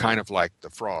 we're kind of like the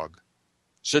frog,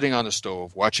 sitting on the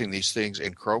stove, watching these things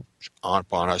encroach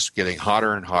upon us, getting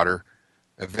hotter and hotter.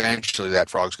 Eventually that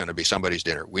frog's going to be somebody's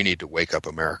dinner. We need to wake up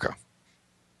America.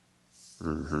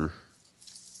 Mm-hmm.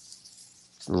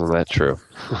 Isn't that true?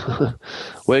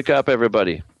 Wake up,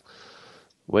 everybody.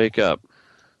 Wake up.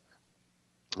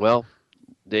 Well,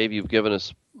 Dave, you've given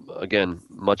us, again,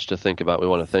 much to think about. We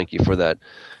want to thank you for that.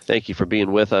 Thank you for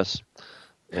being with us.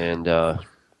 And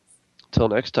until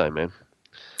next time, man.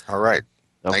 All right.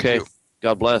 Okay. Thank you.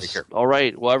 God bless. All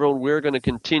right. Well, everyone, we're going to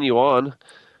continue on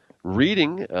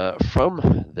reading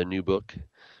from the new book.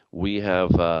 We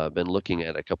have been looking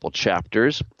at a couple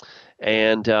chapters.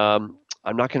 And I'm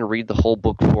not going to read the whole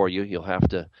book for you. You'll have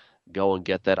to go and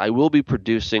get that. I will be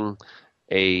producing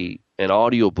an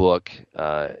audio book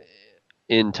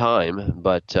in time,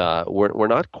 but we're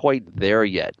not quite there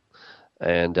yet,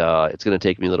 and it's going to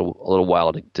take me a little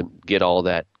while to get all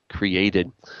that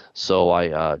created. So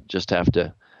I just have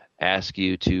to ask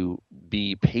you to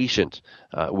be patient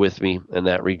with me in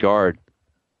that regard.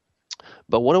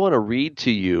 But what I want to read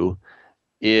to you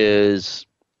is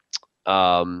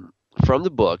from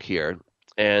the book here,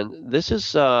 and this is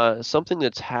something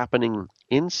that's happening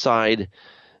inside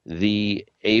the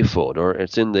aphod, or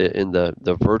it's in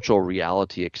the virtual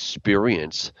reality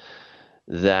experience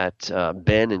that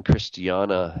Ben and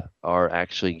Christiana are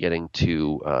actually getting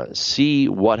to see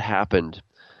what happened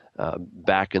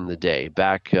back in the day,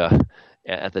 back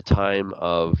at the time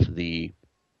of the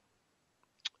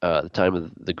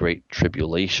Great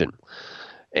Tribulation,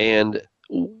 and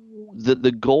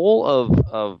the goal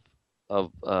of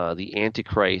the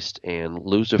Antichrist and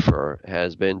Lucifer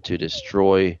has been to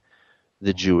destroy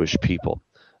the Jewish people.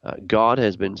 God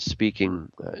has been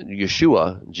speaking,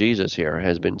 Yeshua, Jesus here,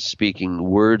 has been speaking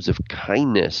words of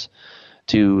kindness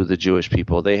to the Jewish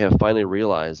people. They have finally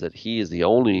realized that he is the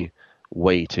only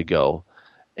way to go,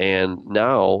 and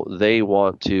now they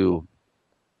want to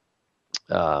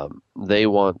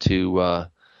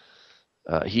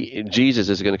Jesus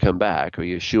is going to come back, or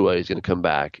Yeshua is going to come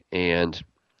back, and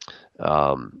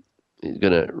he's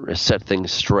going to set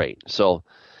things straight. So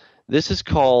this is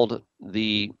called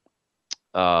the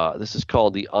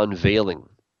unveiling,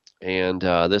 and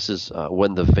this is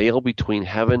when the veil between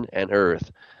heaven and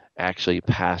earth actually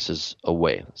passes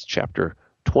away. It's chapter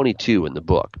 22 in the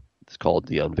book. It's called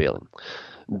the unveiling.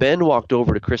 Ben walked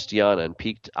over to Christiana and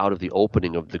peeked out of the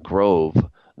opening of the grove,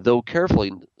 though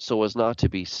carefully so as not to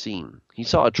be seen. He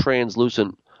saw a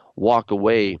translucent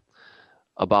walkway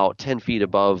about 10 feet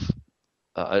above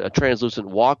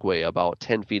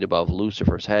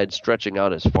Lucifer's head, stretching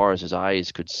out as far as his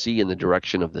eyes could see in the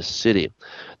direction of the city.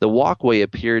 The walkway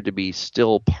appeared to be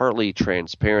still partly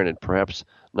transparent and perhaps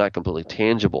not completely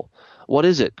tangible. "What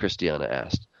is it?" Christiana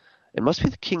asked. "It must be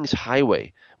the King's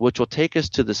Highway, which will take us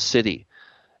to the city.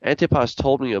 Antipas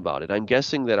told me about it. I'm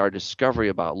guessing that our discovery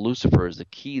about Lucifer is the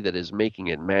key that is making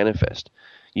it manifest.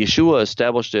 Yeshua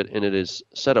established it, and it is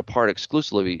set apart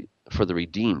exclusively for the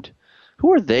redeemed.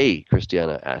 Who are they?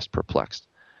 Christiana asked, perplexed.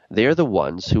 They are the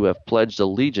ones who have pledged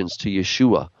allegiance to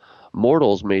Yeshua.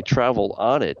 Mortals may travel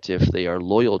on it if they are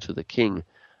loyal to the king.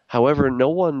 However, no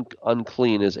one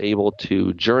unclean is able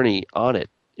to journey on it.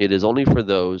 It is only for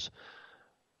those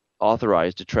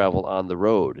authorized to travel on the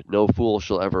road. No fool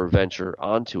shall ever venture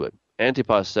onto it.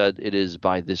 Antipas said it is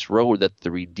by this road that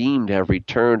the redeemed have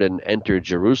returned and entered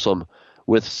Jerusalem,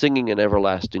 with singing and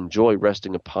everlasting joy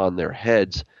resting upon their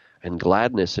heads, and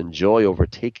gladness and joy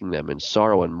overtaking them, and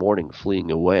sorrow and mourning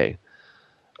fleeing away.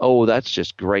 Oh, that's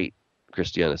just great,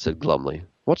 Christiana said glumly.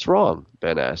 What's wrong?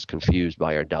 Ben asked, confused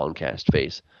by her downcast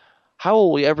face. How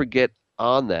will we ever get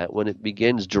on that when it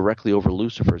begins directly over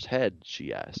Lucifer's head?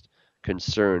 She asked,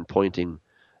 concern, pointing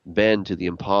Ben to the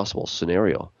impossible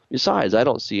scenario. Besides, I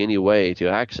don't see any way to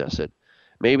access it.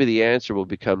 Maybe the answer will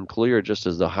become clear just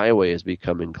as the highway is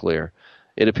becoming clear.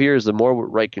 It appears the more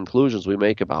right conclusions we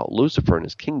make about Lucifer and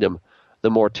his kingdom, the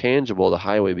more tangible the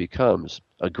highway becomes.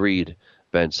 Agreed,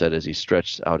 Ben said as he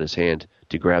stretched out his hand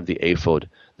to grab the ephod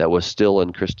that was still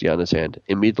in Christiana's hand.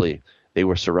 Immediately, they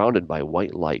were surrounded by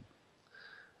white light.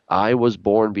 I was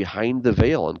born behind the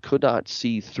veil and could not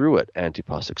see through it,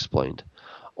 Antipas explained.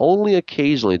 Only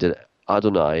occasionally did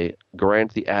Adonai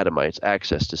grant the Adamites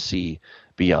access to see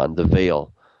beyond the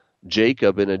veil.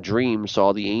 Jacob in a dream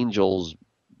saw the angels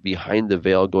behind the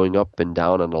veil going up and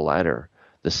down on a ladder.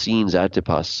 The scenes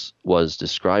Antipas was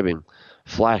describing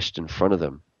flashed in front of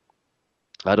them.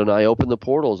 Adonai opened the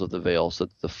portals of the veil so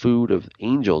that the food of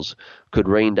angels could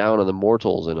rain down on the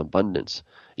mortals in abundance.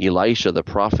 Elisha the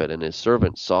prophet and his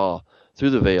servants saw through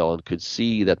the veil and could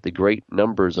see that the great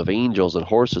numbers of angels and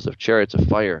horses of chariots of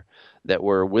fire that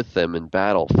were with them in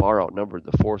battle far outnumbered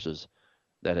the forces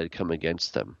that had come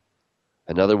against them.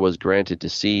 Another was granted to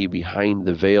see behind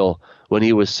the veil when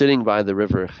he was sitting by the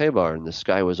river Chebar, and the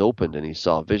sky was opened, and he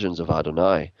saw visions of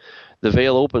Adonai. The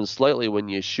veil opened slightly when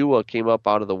Yeshua came up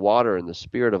out of the water, and the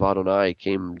Spirit of Adonai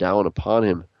came down upon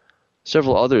him.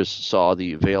 Several others saw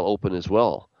the veil open as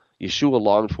well. Yeshua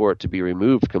longed for it to be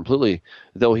removed completely,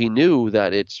 though he knew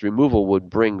that its removal would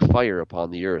bring fire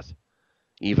upon the earth.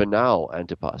 Even now,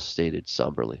 Antipas stated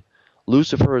somberly,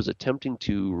 Lucifer is attempting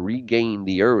to regain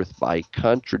the earth by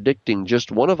contradicting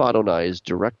just one of Adonai's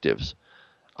directives.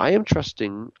 I am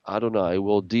trusting Adonai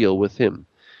will deal with him.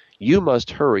 You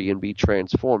must hurry and be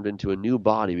transformed into a new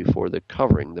body before the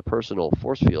covering, the personal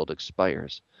force field,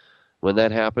 expires. When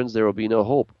that happens, there will be no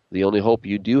hope. The only hope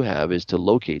you do have is to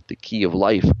locate the key of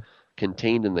life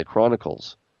contained in the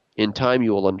Chronicles. In time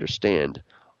you will understand.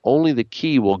 Only the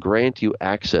key will grant you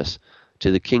access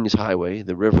to the King's Highway,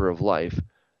 the River of Life,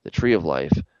 the Tree of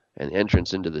Life, and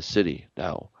entrance into the city.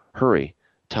 Now, hurry.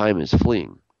 Time is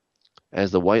fleeing. As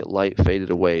the white light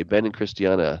faded away, Ben and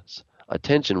Christiana's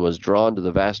attention was drawn to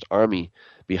the vast army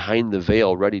behind the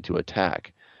veil ready to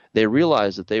attack. They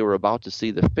realized that they were about to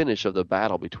see the finish of the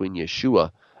battle between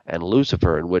Yeshua and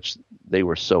Lucifer, in which they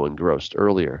were so engrossed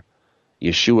earlier.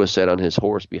 Yeshua sat on his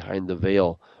horse behind the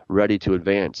veil, ready to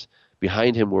advance.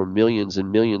 Behind him were millions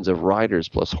and millions of riders,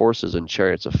 plus horses and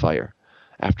chariots of fire.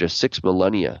 After 6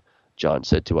 millennia, John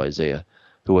said to Isaiah,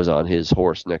 who was on his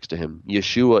horse next to him,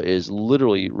 Yeshua is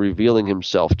literally revealing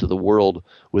himself to the world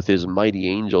with his mighty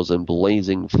angels and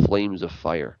blazing flames of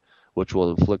fire, which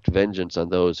will inflict vengeance on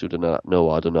those who do not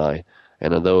know Adonai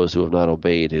and on those who have not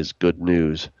obeyed his good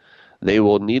news. They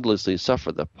will needlessly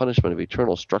suffer the punishment of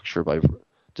eternal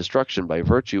destruction by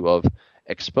virtue of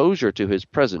exposure to his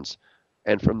presence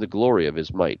and from the glory of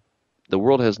his might. The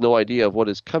world has no idea of what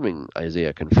is coming,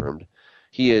 Isaiah confirmed.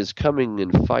 He is coming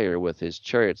in fire with his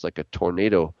chariots like a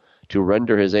tornado to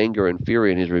render his anger and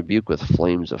fury and his rebuke with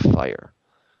flames of fire.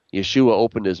 Yeshua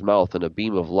opened his mouth and a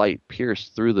beam of light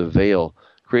pierced through the veil,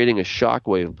 creating a shock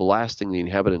wave blasting the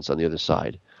inhabitants on the other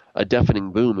side. A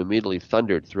deafening boom immediately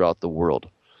thundered throughout the world.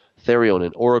 Therion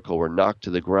and Oracle were knocked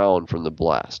to the ground from the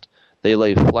blast. They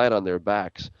lay flat on their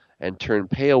backs and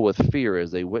turned pale with fear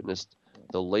as they witnessed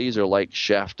the laser-like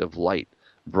shaft of light,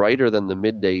 brighter than the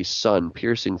midday sun,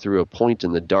 piercing through a point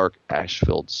in the dark,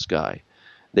 ash-filled sky.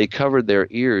 They covered their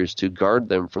ears to guard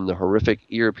them from the horrific,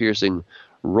 ear-piercing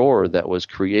roar that was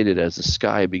created as the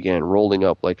sky began rolling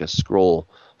up like a scroll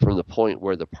from the point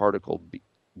where the particle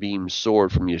beam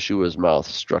soared from Yeshua's mouth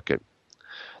struck it.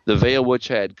 The veil which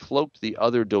had cloaked the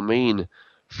other domain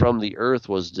from the earth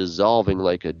was dissolving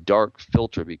like a dark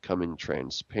filter, becoming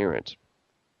transparent.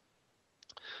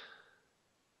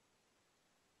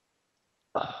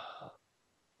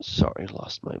 Sorry,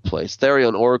 lost my place.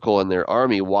 Therion, Oracle, and their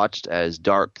army watched as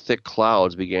dark, thick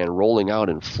clouds began rolling out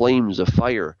in flames of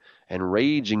fire, and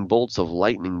raging bolts of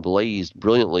lightning blazed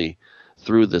brilliantly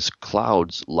through the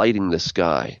clouds lighting the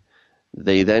sky.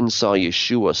 They then saw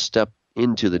Yeshua step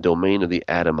into the domain of the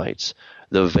Adamites.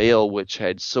 The veil which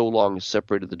had so long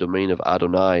separated the domain of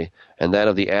Adonai and that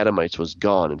of the Adamites was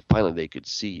gone, and finally they could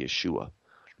see Yeshua.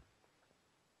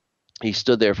 He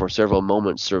stood there for several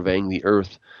moments surveying the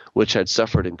earth, which had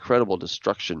suffered incredible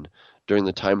destruction during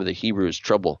the time of the Hebrews'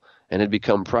 trouble and had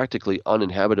become practically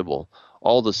uninhabitable.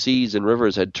 All the seas and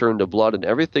rivers had turned to blood, and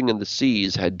everything in the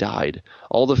seas had died.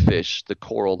 All the fish, the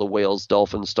coral, the whales,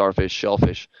 dolphins, starfish,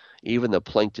 shellfish, even the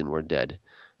plankton were dead.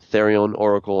 Therion,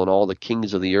 Oracle, and all the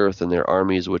kings of the earth and their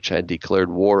armies which had declared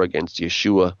war against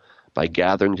Yeshua by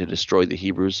gathering to destroy the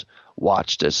Hebrews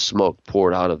watched as smoke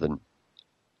poured out of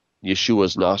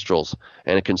Yeshua's nostrils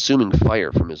and a consuming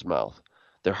fire from his mouth.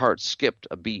 Their hearts skipped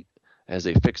a beat as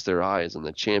they fixed their eyes on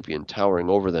the champion towering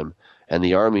over them and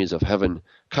the armies of heaven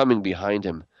coming behind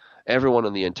him. Everyone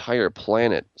on the entire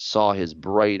planet saw his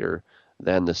brighter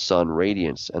than the sun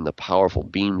radiance and the powerful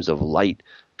beams of light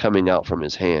coming out from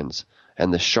his hands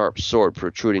and the sharp sword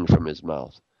protruding from his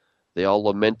mouth. They all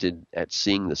lamented at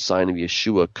seeing the sign of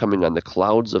Yeshua coming on the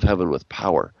clouds of heaven with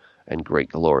power and great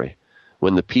glory.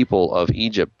 When the people of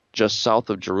Egypt just south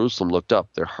of Jerusalem looked up,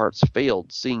 their hearts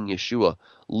failed, seeing Yeshua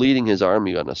leading his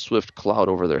army on a swift cloud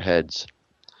over their heads.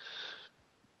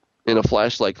 In a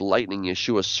flash like lightning,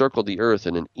 Yeshua circled the earth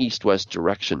in an east-west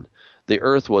direction. The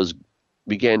earth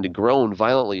began to groan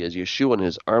violently as Yeshua and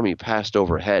his army passed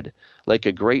overhead. Like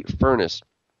a great furnace,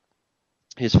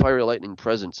 his fiery lightning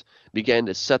presence began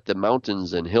to set the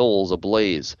mountains and hills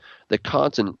ablaze. The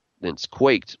continents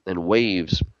quaked, and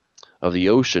waves of the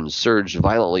ocean surged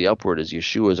violently upward as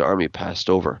Yeshua's army passed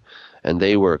over, and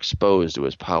they were exposed to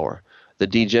his power. The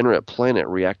degenerate planet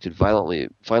reacted violently,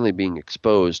 finally being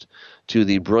exposed to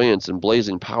the brilliance and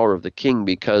blazing power of the king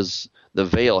because the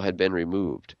veil had been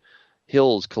removed.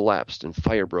 Hills collapsed and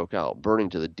fire broke out, burning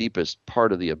to the deepest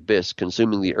part of the abyss,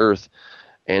 consuming the earth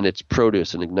and its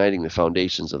produce and igniting the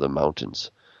foundations of the mountains.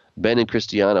 Ben and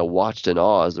Christiana watched in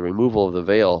awe as the removal of the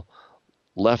veil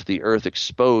left the earth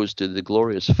exposed to the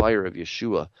glorious fire of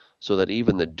Yeshua, so that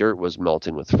even the dirt was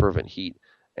melting with fervent heat,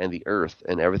 and the earth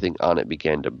and everything on it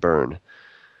began to burn.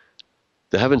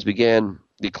 The heavens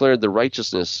declared the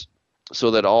righteousness,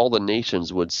 so that all the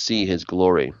nations would see his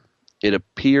glory. It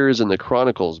appears in the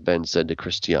Chronicles, Ben said to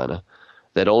Christiana,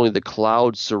 that only the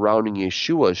clouds surrounding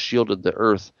Yeshua shielded the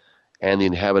earth and the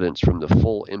inhabitants from the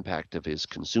full impact of his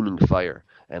consuming fire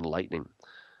and lightning.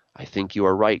 I think you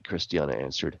are right, Christiana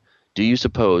answered. Do you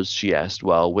suppose, she asked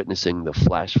while witnessing the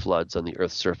flash floods on the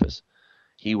earth's surface,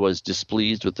 he was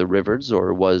displeased with the rivers,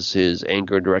 or was his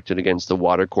anger directed against the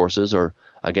watercourses or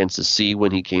against the sea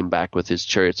when he came back with his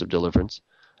chariots of deliverance?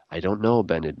 I don't know,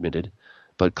 Ben admitted,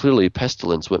 but clearly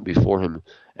pestilence went before him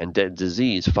and dead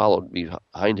disease followed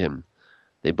behind him.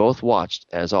 They both watched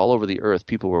as all over the earth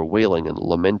people were wailing and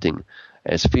lamenting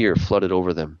as fear flooded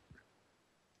over them.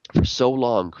 For so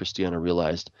long, Christiana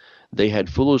realized, they had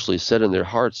foolishly said in their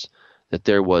hearts that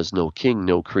there was no king,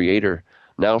 no creator.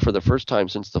 Now, for the first time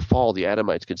since the fall, the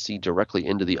Adamites could see directly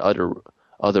into the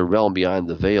other realm beyond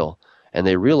the veil, and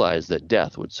they realized that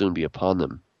death would soon be upon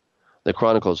them. The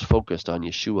Chronicles focused on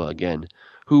Yeshua again,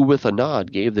 who with a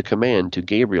nod gave the command to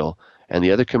Gabriel and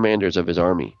the other commanders of his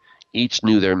army. Each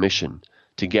knew their mission,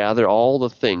 to gather all the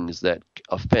things that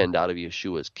offend out of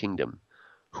Yeshua's kingdom.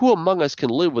 Who among us can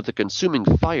live with the consuming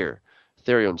fire?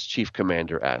 Therion's chief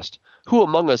commander asked. Who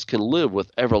among us can live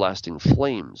with everlasting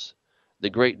flames? The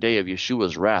great day of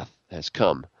Yeshua's wrath has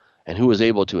come, and who is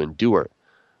able to endure it?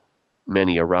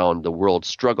 Many around the world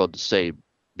struggled to say,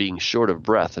 being short of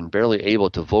breath and barely able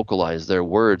to vocalize their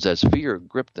words as fear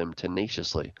gripped them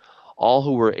tenaciously. All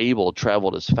who were able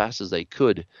traveled as fast as they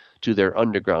could to their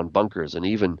underground bunkers, and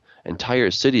even entire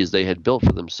cities they had built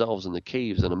for themselves in the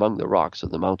caves and among the rocks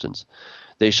of the mountains.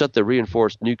 They shut the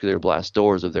reinforced nuclear blast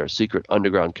doors of their secret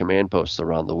underground command posts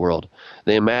around the world.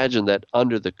 They imagined that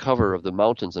under the cover of the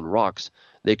mountains and rocks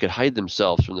they could hide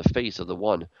themselves from the face of the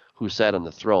one who sat on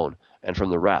the throne and from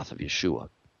the wrath of Yeshua.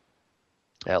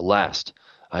 At last,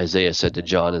 Isaiah said to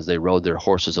John as they rode their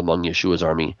horses among Yeshua's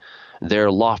army,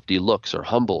 their lofty looks are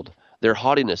humbled, their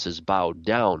haughtiness is bowed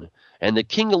down, and the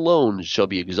king alone shall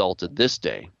be exalted this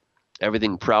day.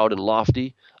 Everything proud and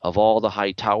lofty, of all the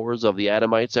high towers of the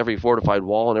Adamites, every fortified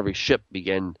wall and every ship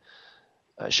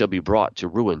shall be brought to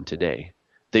ruin today.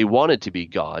 They wanted to be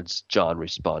gods, John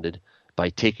responded, by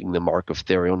taking the mark of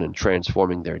Therion and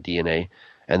transforming their DNA,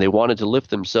 and they wanted to lift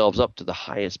themselves up to the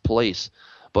highest place.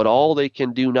 But all they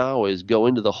can do now is go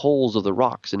into the holes of the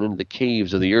rocks and into the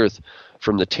caves of the earth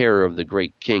from the terror of the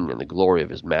great king and the glory of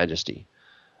his majesty.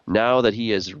 Now that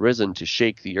he has risen to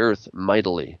shake the earth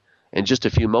mightily, In just a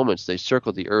few moments, they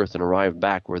circled the earth and arrived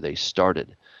back where they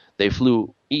started. They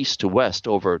flew east to west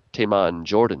over Teman,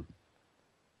 Jordan,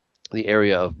 the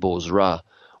area of Bozrah,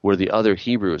 where the other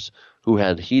Hebrews who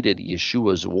had heeded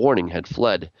Yeshua's warning had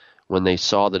fled when they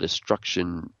saw the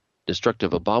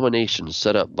destructive abominations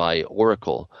set up by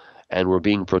Oracle and were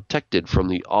being protected from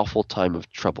the awful time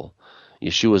of trouble.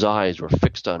 Yeshua's eyes were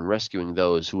fixed on rescuing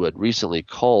those who had recently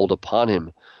called upon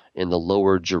him in the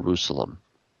lower Jerusalem.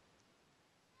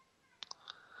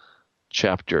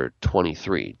 Chapter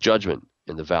 23, Judgment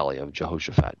in the Valley of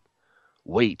Jehoshaphat.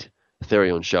 "Wait,"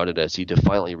 Therion shouted as he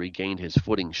defiantly regained his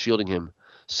footing, shielding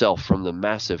himself from the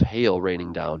massive hail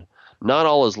raining down. "Not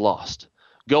all is lost.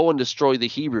 Go and destroy the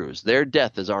Hebrews. Their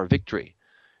death is our victory."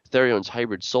 Therion's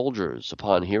hybrid soldiers,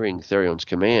 upon hearing Therion's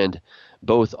command,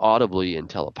 both audibly and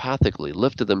telepathically,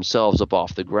 lifted themselves up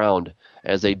off the ground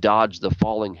as they dodged the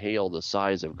falling hail the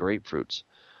size of grapefruits.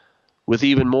 With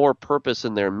even more purpose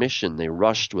in their mission, they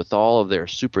rushed with all of their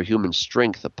superhuman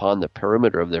strength upon the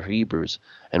perimeter of the Hebrews,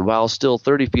 and while still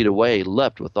 30 feet away,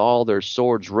 leapt with all their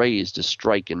swords raised to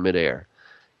strike in midair.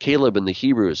 Caleb and the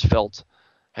Hebrews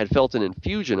had felt an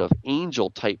infusion of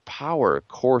angel-type power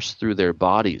course through their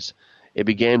bodies. It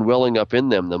began welling up in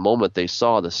them the moment they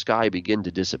saw the sky begin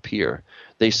to disappear.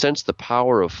 They sensed the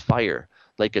power of fire,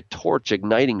 like a torch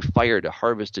igniting fire to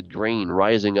harvested grain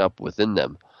rising up within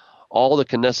them. All the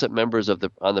Knesset members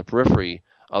on the periphery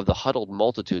of the huddled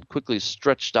multitude quickly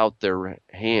stretched out their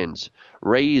hands.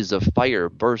 Rays of fire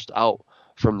burst out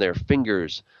from their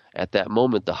fingers. At that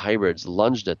moment, the hybrids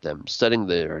lunged at them, setting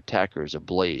their attackers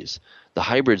ablaze. The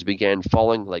hybrids began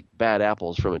falling like bad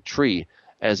apples from a tree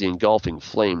as the engulfing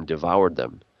flame devoured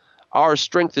them. "Our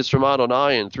strength is from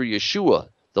Adonai and through Yeshua,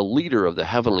 the leader of the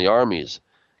heavenly armies."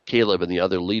 Caleb and the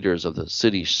other leaders of the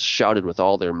city shouted with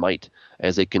all their might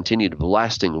as they continued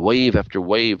blasting wave after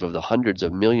wave of the hundreds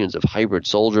of millions of hybrid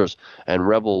soldiers and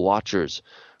rebel watchers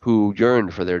who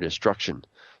yearned for their destruction.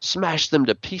 "Smash them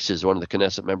to pieces," one of the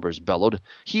Knesset members bellowed.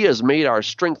 "He has made our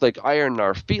strength like iron and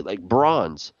our feet like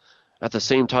bronze." At the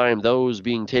same time, those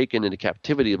being taken into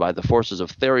captivity by the forces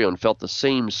of Therion felt the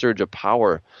same surge of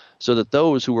power, so that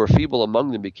those who were feeble among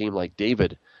them became like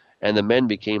David, and the men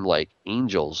became like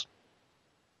angels,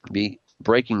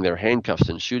 breaking their handcuffs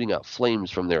and shooting out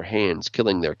flames from their hands,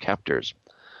 killing their captors.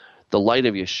 The light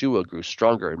of Yeshua grew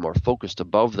stronger and more focused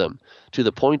above them, to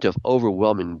the point of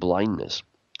overwhelming blindness.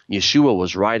 Yeshua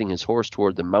was riding his horse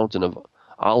toward the mountain of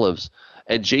Olives,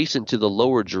 adjacent to the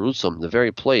lower Jerusalem, the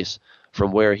very place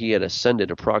from where he had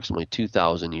ascended approximately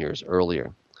 2,000 years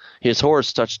earlier. His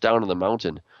horse touched down on the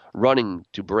mountain, running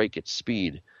to break its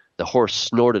speed. The horse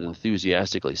snorted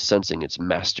enthusiastically, sensing its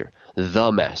master,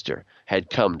 the master, had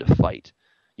come to fight.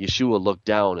 Yeshua looked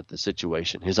down at the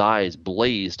situation. His eyes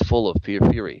blazed full of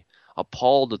fury,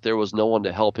 appalled that there was no one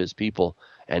to help his people,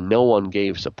 and no one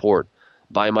gave support.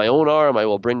 "By my own arm I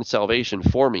will bring salvation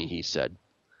for me," he said.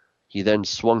 He then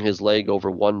swung his leg over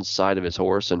one side of his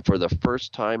horse, and for the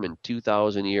first time in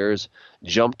 2,000 years,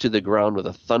 jumped to the ground with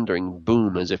a thundering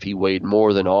boom as if he weighed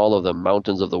more than all of the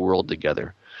mountains of the world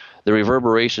together. The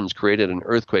reverberations created an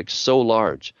earthquake so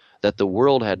large that the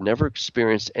world had never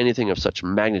experienced anything of such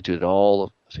magnitude in all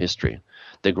of history.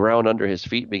 The ground under his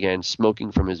feet began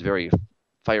smoking from his very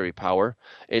fiery power.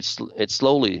 It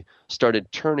slowly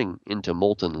started turning into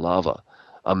molten lava.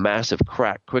 A massive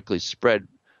crack quickly spread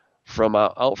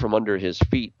out from under his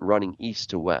feet, running east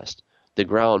to west. The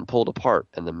ground pulled apart,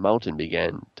 and the mountain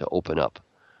began to open up.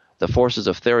 The forces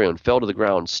of Therion fell to the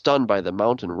ground, stunned by the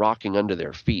mountain rocking under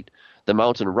their feet. The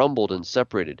mountain rumbled and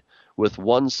separated, with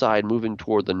one side moving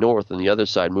toward the north and the other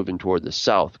side moving toward the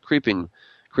south, creating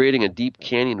a deep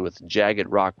canyon with jagged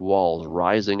rock walls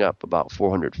rising up about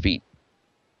 400 feet.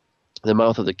 The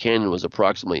mouth of the canyon was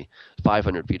approximately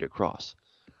 500 feet across.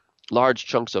 Large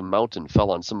chunks of mountain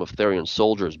fell on some of Therion's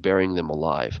soldiers, burying them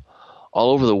alive.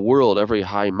 All over the world, every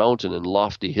high mountain and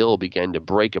lofty hill began to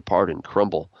break apart and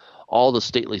crumble. All the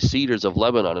stately cedars of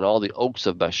Lebanon and all the oaks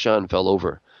of Bashan fell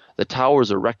over. The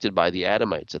towers erected by the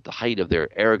Adamites at the height of their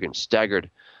arrogance staggered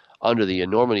under the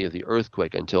enormity of the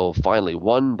earthquake until finally,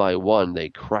 one by one, they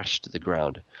crashed to the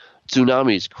ground.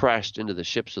 Tsunamis crashed into the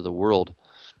ships of the world,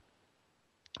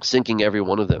 sinking every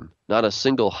one of them. Not a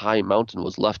single high mountain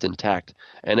was left intact,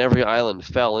 and every island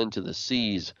fell into the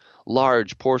seas.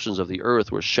 Large portions of the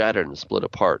earth were shattered and split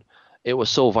apart. It was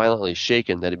so violently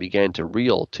shaken that it began to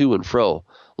reel to and fro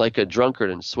like a drunkard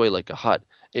and sway like a hut.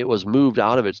 It was moved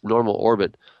out of its normal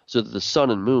orbit so that the sun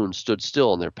and moon stood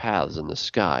still in their paths in the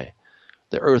sky.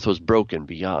 The earth was broken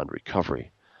beyond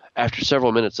recovery. After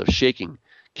several minutes of shaking,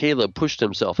 Caleb pushed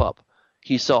himself up.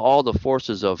 He saw all the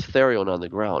forces of Therion on the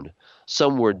ground.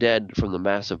 Some were dead from the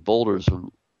massive boulders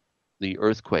from the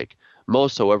earthquake.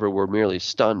 Most, however, were merely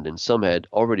stunned, and some had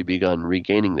already begun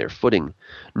regaining their footing.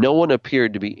 No one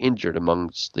appeared to be injured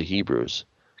amongst the Hebrews.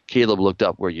 Caleb looked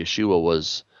up where Yeshua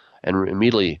was and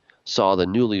immediately saw the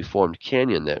newly formed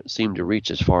canyon that seemed to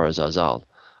reach as far as Azal.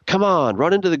 "Come on,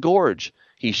 run into the gorge,"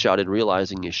 he shouted,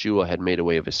 realizing Yeshua had made a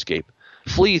way of escape.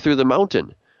 "Flee through the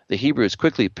mountain." The Hebrews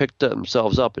quickly picked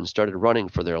themselves up and started running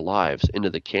for their lives into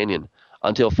the canyon,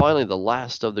 until finally the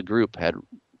last of the group had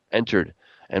entered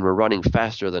and were running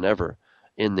faster than ever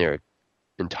in their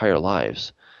entire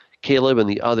lives. Caleb and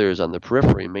the others on the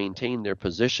periphery maintained their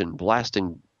position,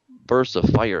 blasting bursts of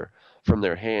fire from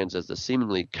their hands as the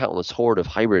seemingly countless horde of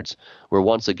hybrids were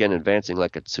once again advancing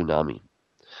like a tsunami.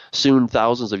 Soon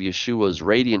thousands of Yeshua's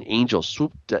radiant angels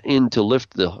swooped in to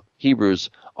lift the Hebrews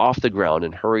off the ground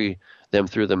and hurry them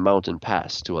through the mountain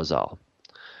pass to Azal.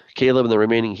 Caleb and the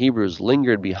remaining Hebrews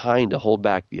lingered behind to hold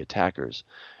back the attackers.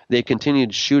 They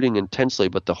continued shooting intensely,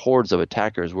 but the hordes of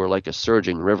attackers were like a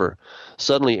surging river.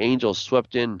 Suddenly angels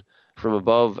swept in from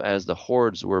above as the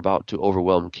hordes were about to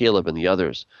overwhelm Caleb and the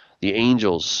others. The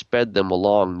angels sped them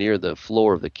along near the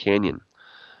floor of the canyon.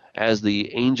 As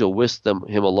the angel whisked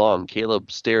him along,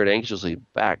 Caleb stared anxiously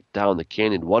back down the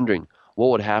canyon, wondering what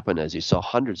would happen as he saw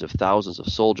hundreds of thousands of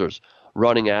soldiers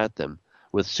running at them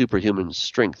with superhuman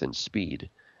strength and speed.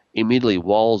 Immediately,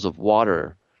 walls of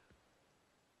water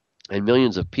and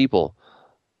millions of people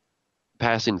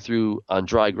passing through on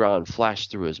dry ground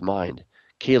flashed through his mind.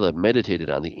 Caleb meditated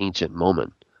on the ancient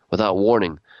moment. Without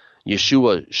warning,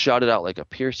 Yeshua shouted out like a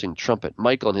piercing trumpet.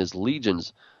 Michael and his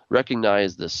legions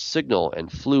recognized the signal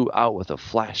and flew out with a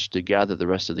flash to gather the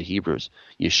rest of the Hebrews,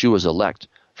 Yeshua's elect,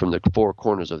 from the four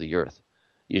corners of the earth.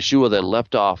 Yeshua then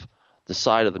leapt off the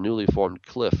side of the newly formed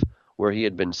cliff where he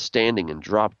had been standing and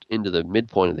dropped into the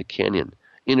midpoint of the canyon,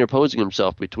 interposing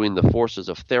himself between the forces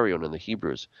of Therion and the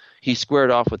Hebrews. He squared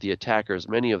off with the attackers,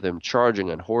 many of them charging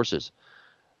on horses.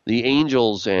 The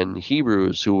angels and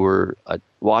Hebrews who were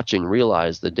watching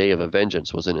realized the day of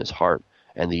vengeance was in his heart,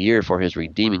 and the year for his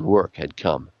redeeming work had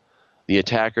come. The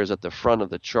attackers at the front of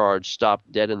the charge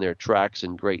stopped dead in their tracks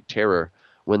in great terror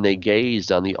when they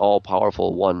gazed on the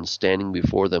all-powerful one standing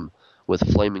before them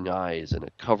with flaming eyes and a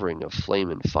covering of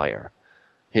flame and fire.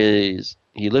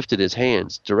 He lifted his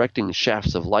hands, directing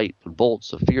shafts of light and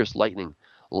bolts of fierce lightning,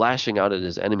 lashing out at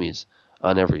his enemies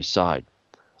on every side.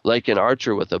 Like an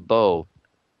archer with a bow,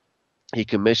 he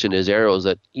commissioned his arrows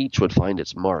that each would find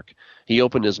its mark. He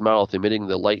opened his mouth, emitting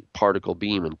the light particle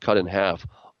beam, and cut in half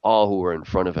all who were in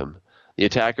front of him. The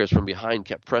attackers from behind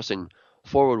kept pressing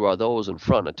forward while those in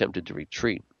front attempted to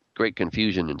retreat. Great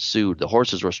confusion ensued. The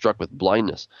horses were struck with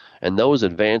blindness, and those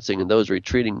advancing and those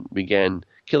retreating began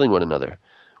killing one another.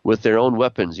 With their own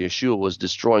weapons, Yeshua was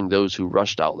destroying those who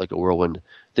rushed out like a whirlwind,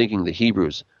 thinking the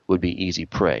Hebrews would be easy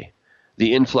prey.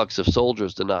 The influx of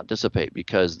soldiers did not dissipate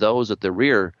because those at the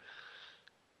rear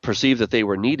perceived that they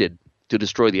were needed to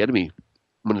destroy the enemy,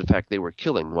 when in fact they were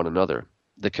killing one another.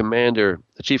 The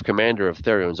chief commander of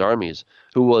Therion's armies,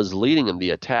 who was leading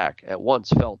the attack, at once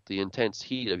felt the intense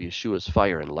heat of Yeshua's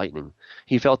fire and lightning.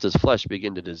 He felt his flesh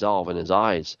begin to dissolve, and his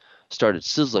eyes started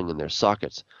sizzling in their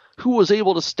sockets. "Who was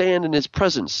able to stand in his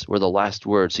presence?" were the last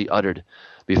words he uttered,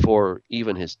 before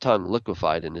even his tongue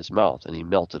liquefied in his mouth, and he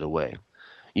melted away.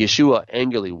 Yeshua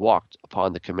angrily walked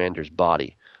upon the commander's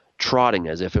body, trotting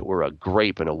as if it were a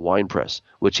grape in a winepress,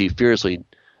 which he fiercely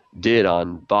did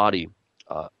on body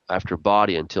after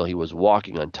body until he was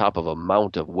walking on top of a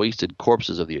mount of wasted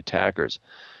corpses of the attackers.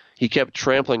 He kept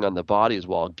trampling on the bodies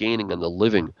while gaining on the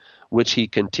living, which he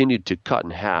continued to cut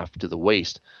in half to the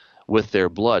waist, with their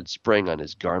blood spraying on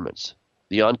his garments.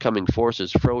 The oncoming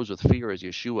forces froze with fear as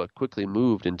Yeshua quickly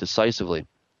moved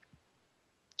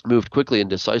quickly and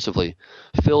decisively,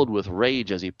 filled with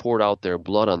rage as he poured out their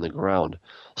blood on the ground.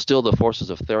 Still the forces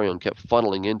of Therion kept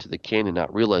funneling into the canyon,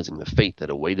 not realizing the fate that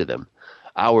awaited them.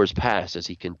 Hours passed as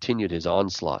he continued his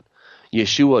onslaught.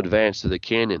 Yeshua advanced through the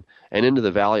canyon and into the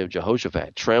valley of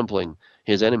Jehoshaphat, trampling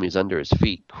his enemies under his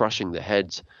feet, crushing the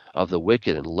heads of the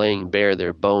wicked and laying bare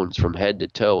their bones from head to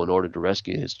toe in order to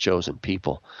rescue his chosen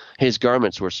people. His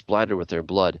garments were splattered with their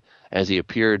blood as he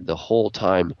appeared the whole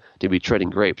time to be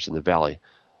treading grapes in the valley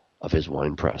of his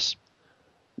winepress.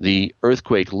 The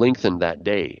earthquake lengthened that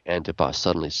day, Antipas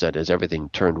suddenly said, as everything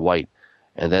turned white,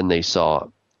 and then they saw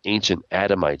ancient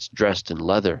Adamites dressed in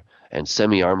leather and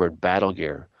semi-armored battle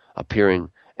gear appearing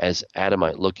as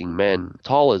Adamite-looking men,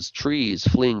 tall as trees,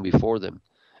 fleeing before them.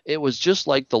 It was just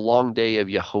like the long day of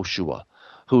Yehoshua,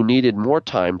 who needed more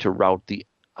time to rout the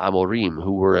Amorim,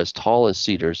 who were as tall as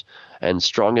cedars and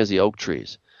strong as the oak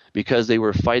trees, because they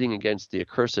were fighting against the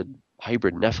accursed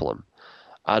hybrid Nephilim.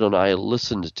 Adonai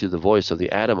listened to the voice of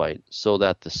the Adamite, so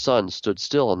that the sun stood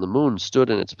still and the moon stood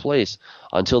in its place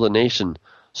until the nation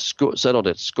settled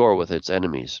its score with its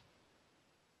enemies.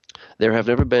 There has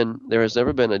never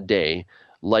been a day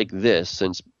like this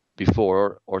since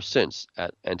before or since,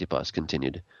 Antipas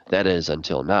continued. That is,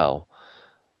 until now.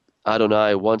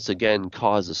 Adonai once again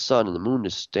caused the sun and the moon to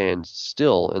stand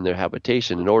still in their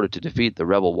habitation in order to defeat the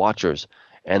rebel watchers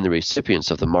and the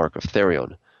recipients of the mark of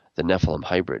Therion, the Nephilim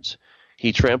hybrids.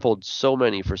 He trampled so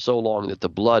many for so long that the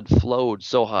blood flowed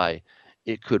so high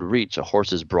it could reach a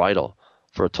horse's bridle,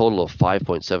 for a total of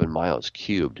 5.7 miles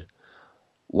cubed.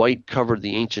 White covered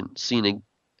the ancient scene,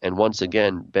 and once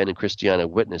again Ben and Christiana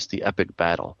witnessed the epic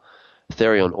battle.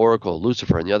 Therion, Oracle,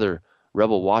 Lucifer, and the other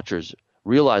rebel watchers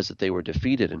realized that they were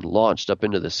defeated and launched up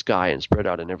into the sky and spread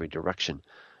out in every direction.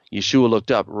 Yeshua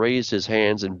looked up, raised his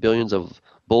hands, and billions of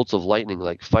bolts of lightning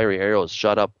like fiery arrows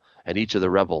shot up at each of the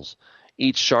rebels.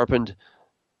 Each sharpened,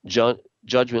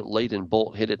 judgment-laden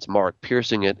bolt hit its mark,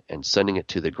 piercing it and sending it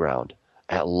to the ground.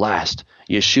 At last,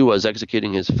 Yeshua is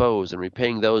executing his foes and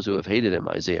repaying those who have hated him,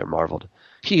 Isaiah marveled.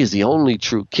 He is the only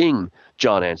true king,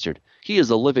 John answered. He is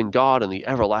the living God and the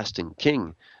everlasting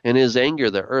King. In his anger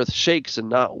the earth shakes, and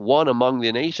not one among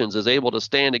the nations is able to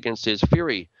stand against his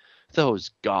fury.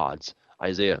 Those gods,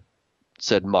 Isaiah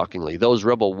said mockingly, those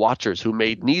rebel watchers who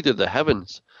made neither the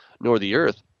heavens nor the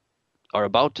earth, are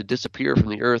about to disappear from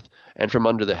the earth and from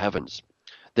under the heavens.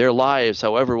 Their lives,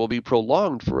 however, will be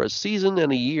prolonged for a season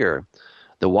and a year.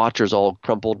 The watchers all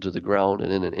crumpled to the ground,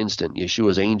 and in an instant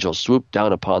Yeshua's angels swooped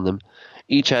down upon them,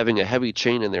 each having a heavy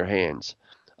chain in their hands.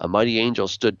 A mighty angel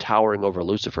stood towering over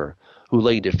Lucifer, who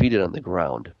lay defeated on the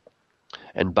ground,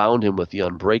 and bound him with the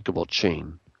unbreakable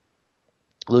chain.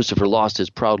 Lucifer lost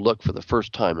his proud look for the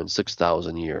first time in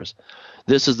 6,000 years.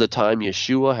 This is the time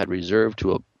Yeshua had reserved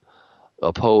to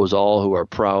oppose all who are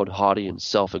proud, haughty, and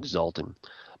self-exalting.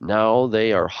 Now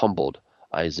they are humbled,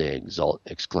 Isaiah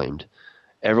exclaimed.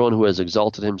 Everyone who has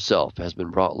exalted himself has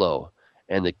been brought low,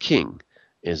 and the King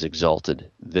is exalted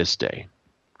this day.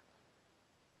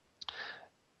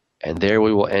 And there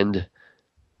we will end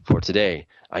for today.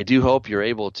 I do hope you're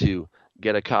able to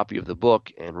get a copy of the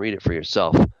book and read it for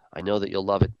yourself. I know that you'll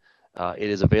love it. It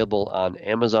is available on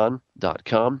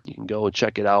Amazon.com. You can go and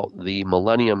check it out, The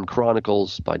Millennium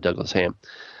Chronicles by Douglas Ham.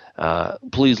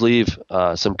 Please leave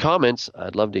some comments.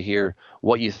 I'd love to hear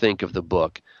what you think of the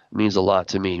book. It means a lot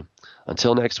to me.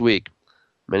 Until next week,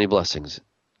 many blessings.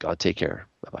 God take care.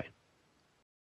 Bye-bye.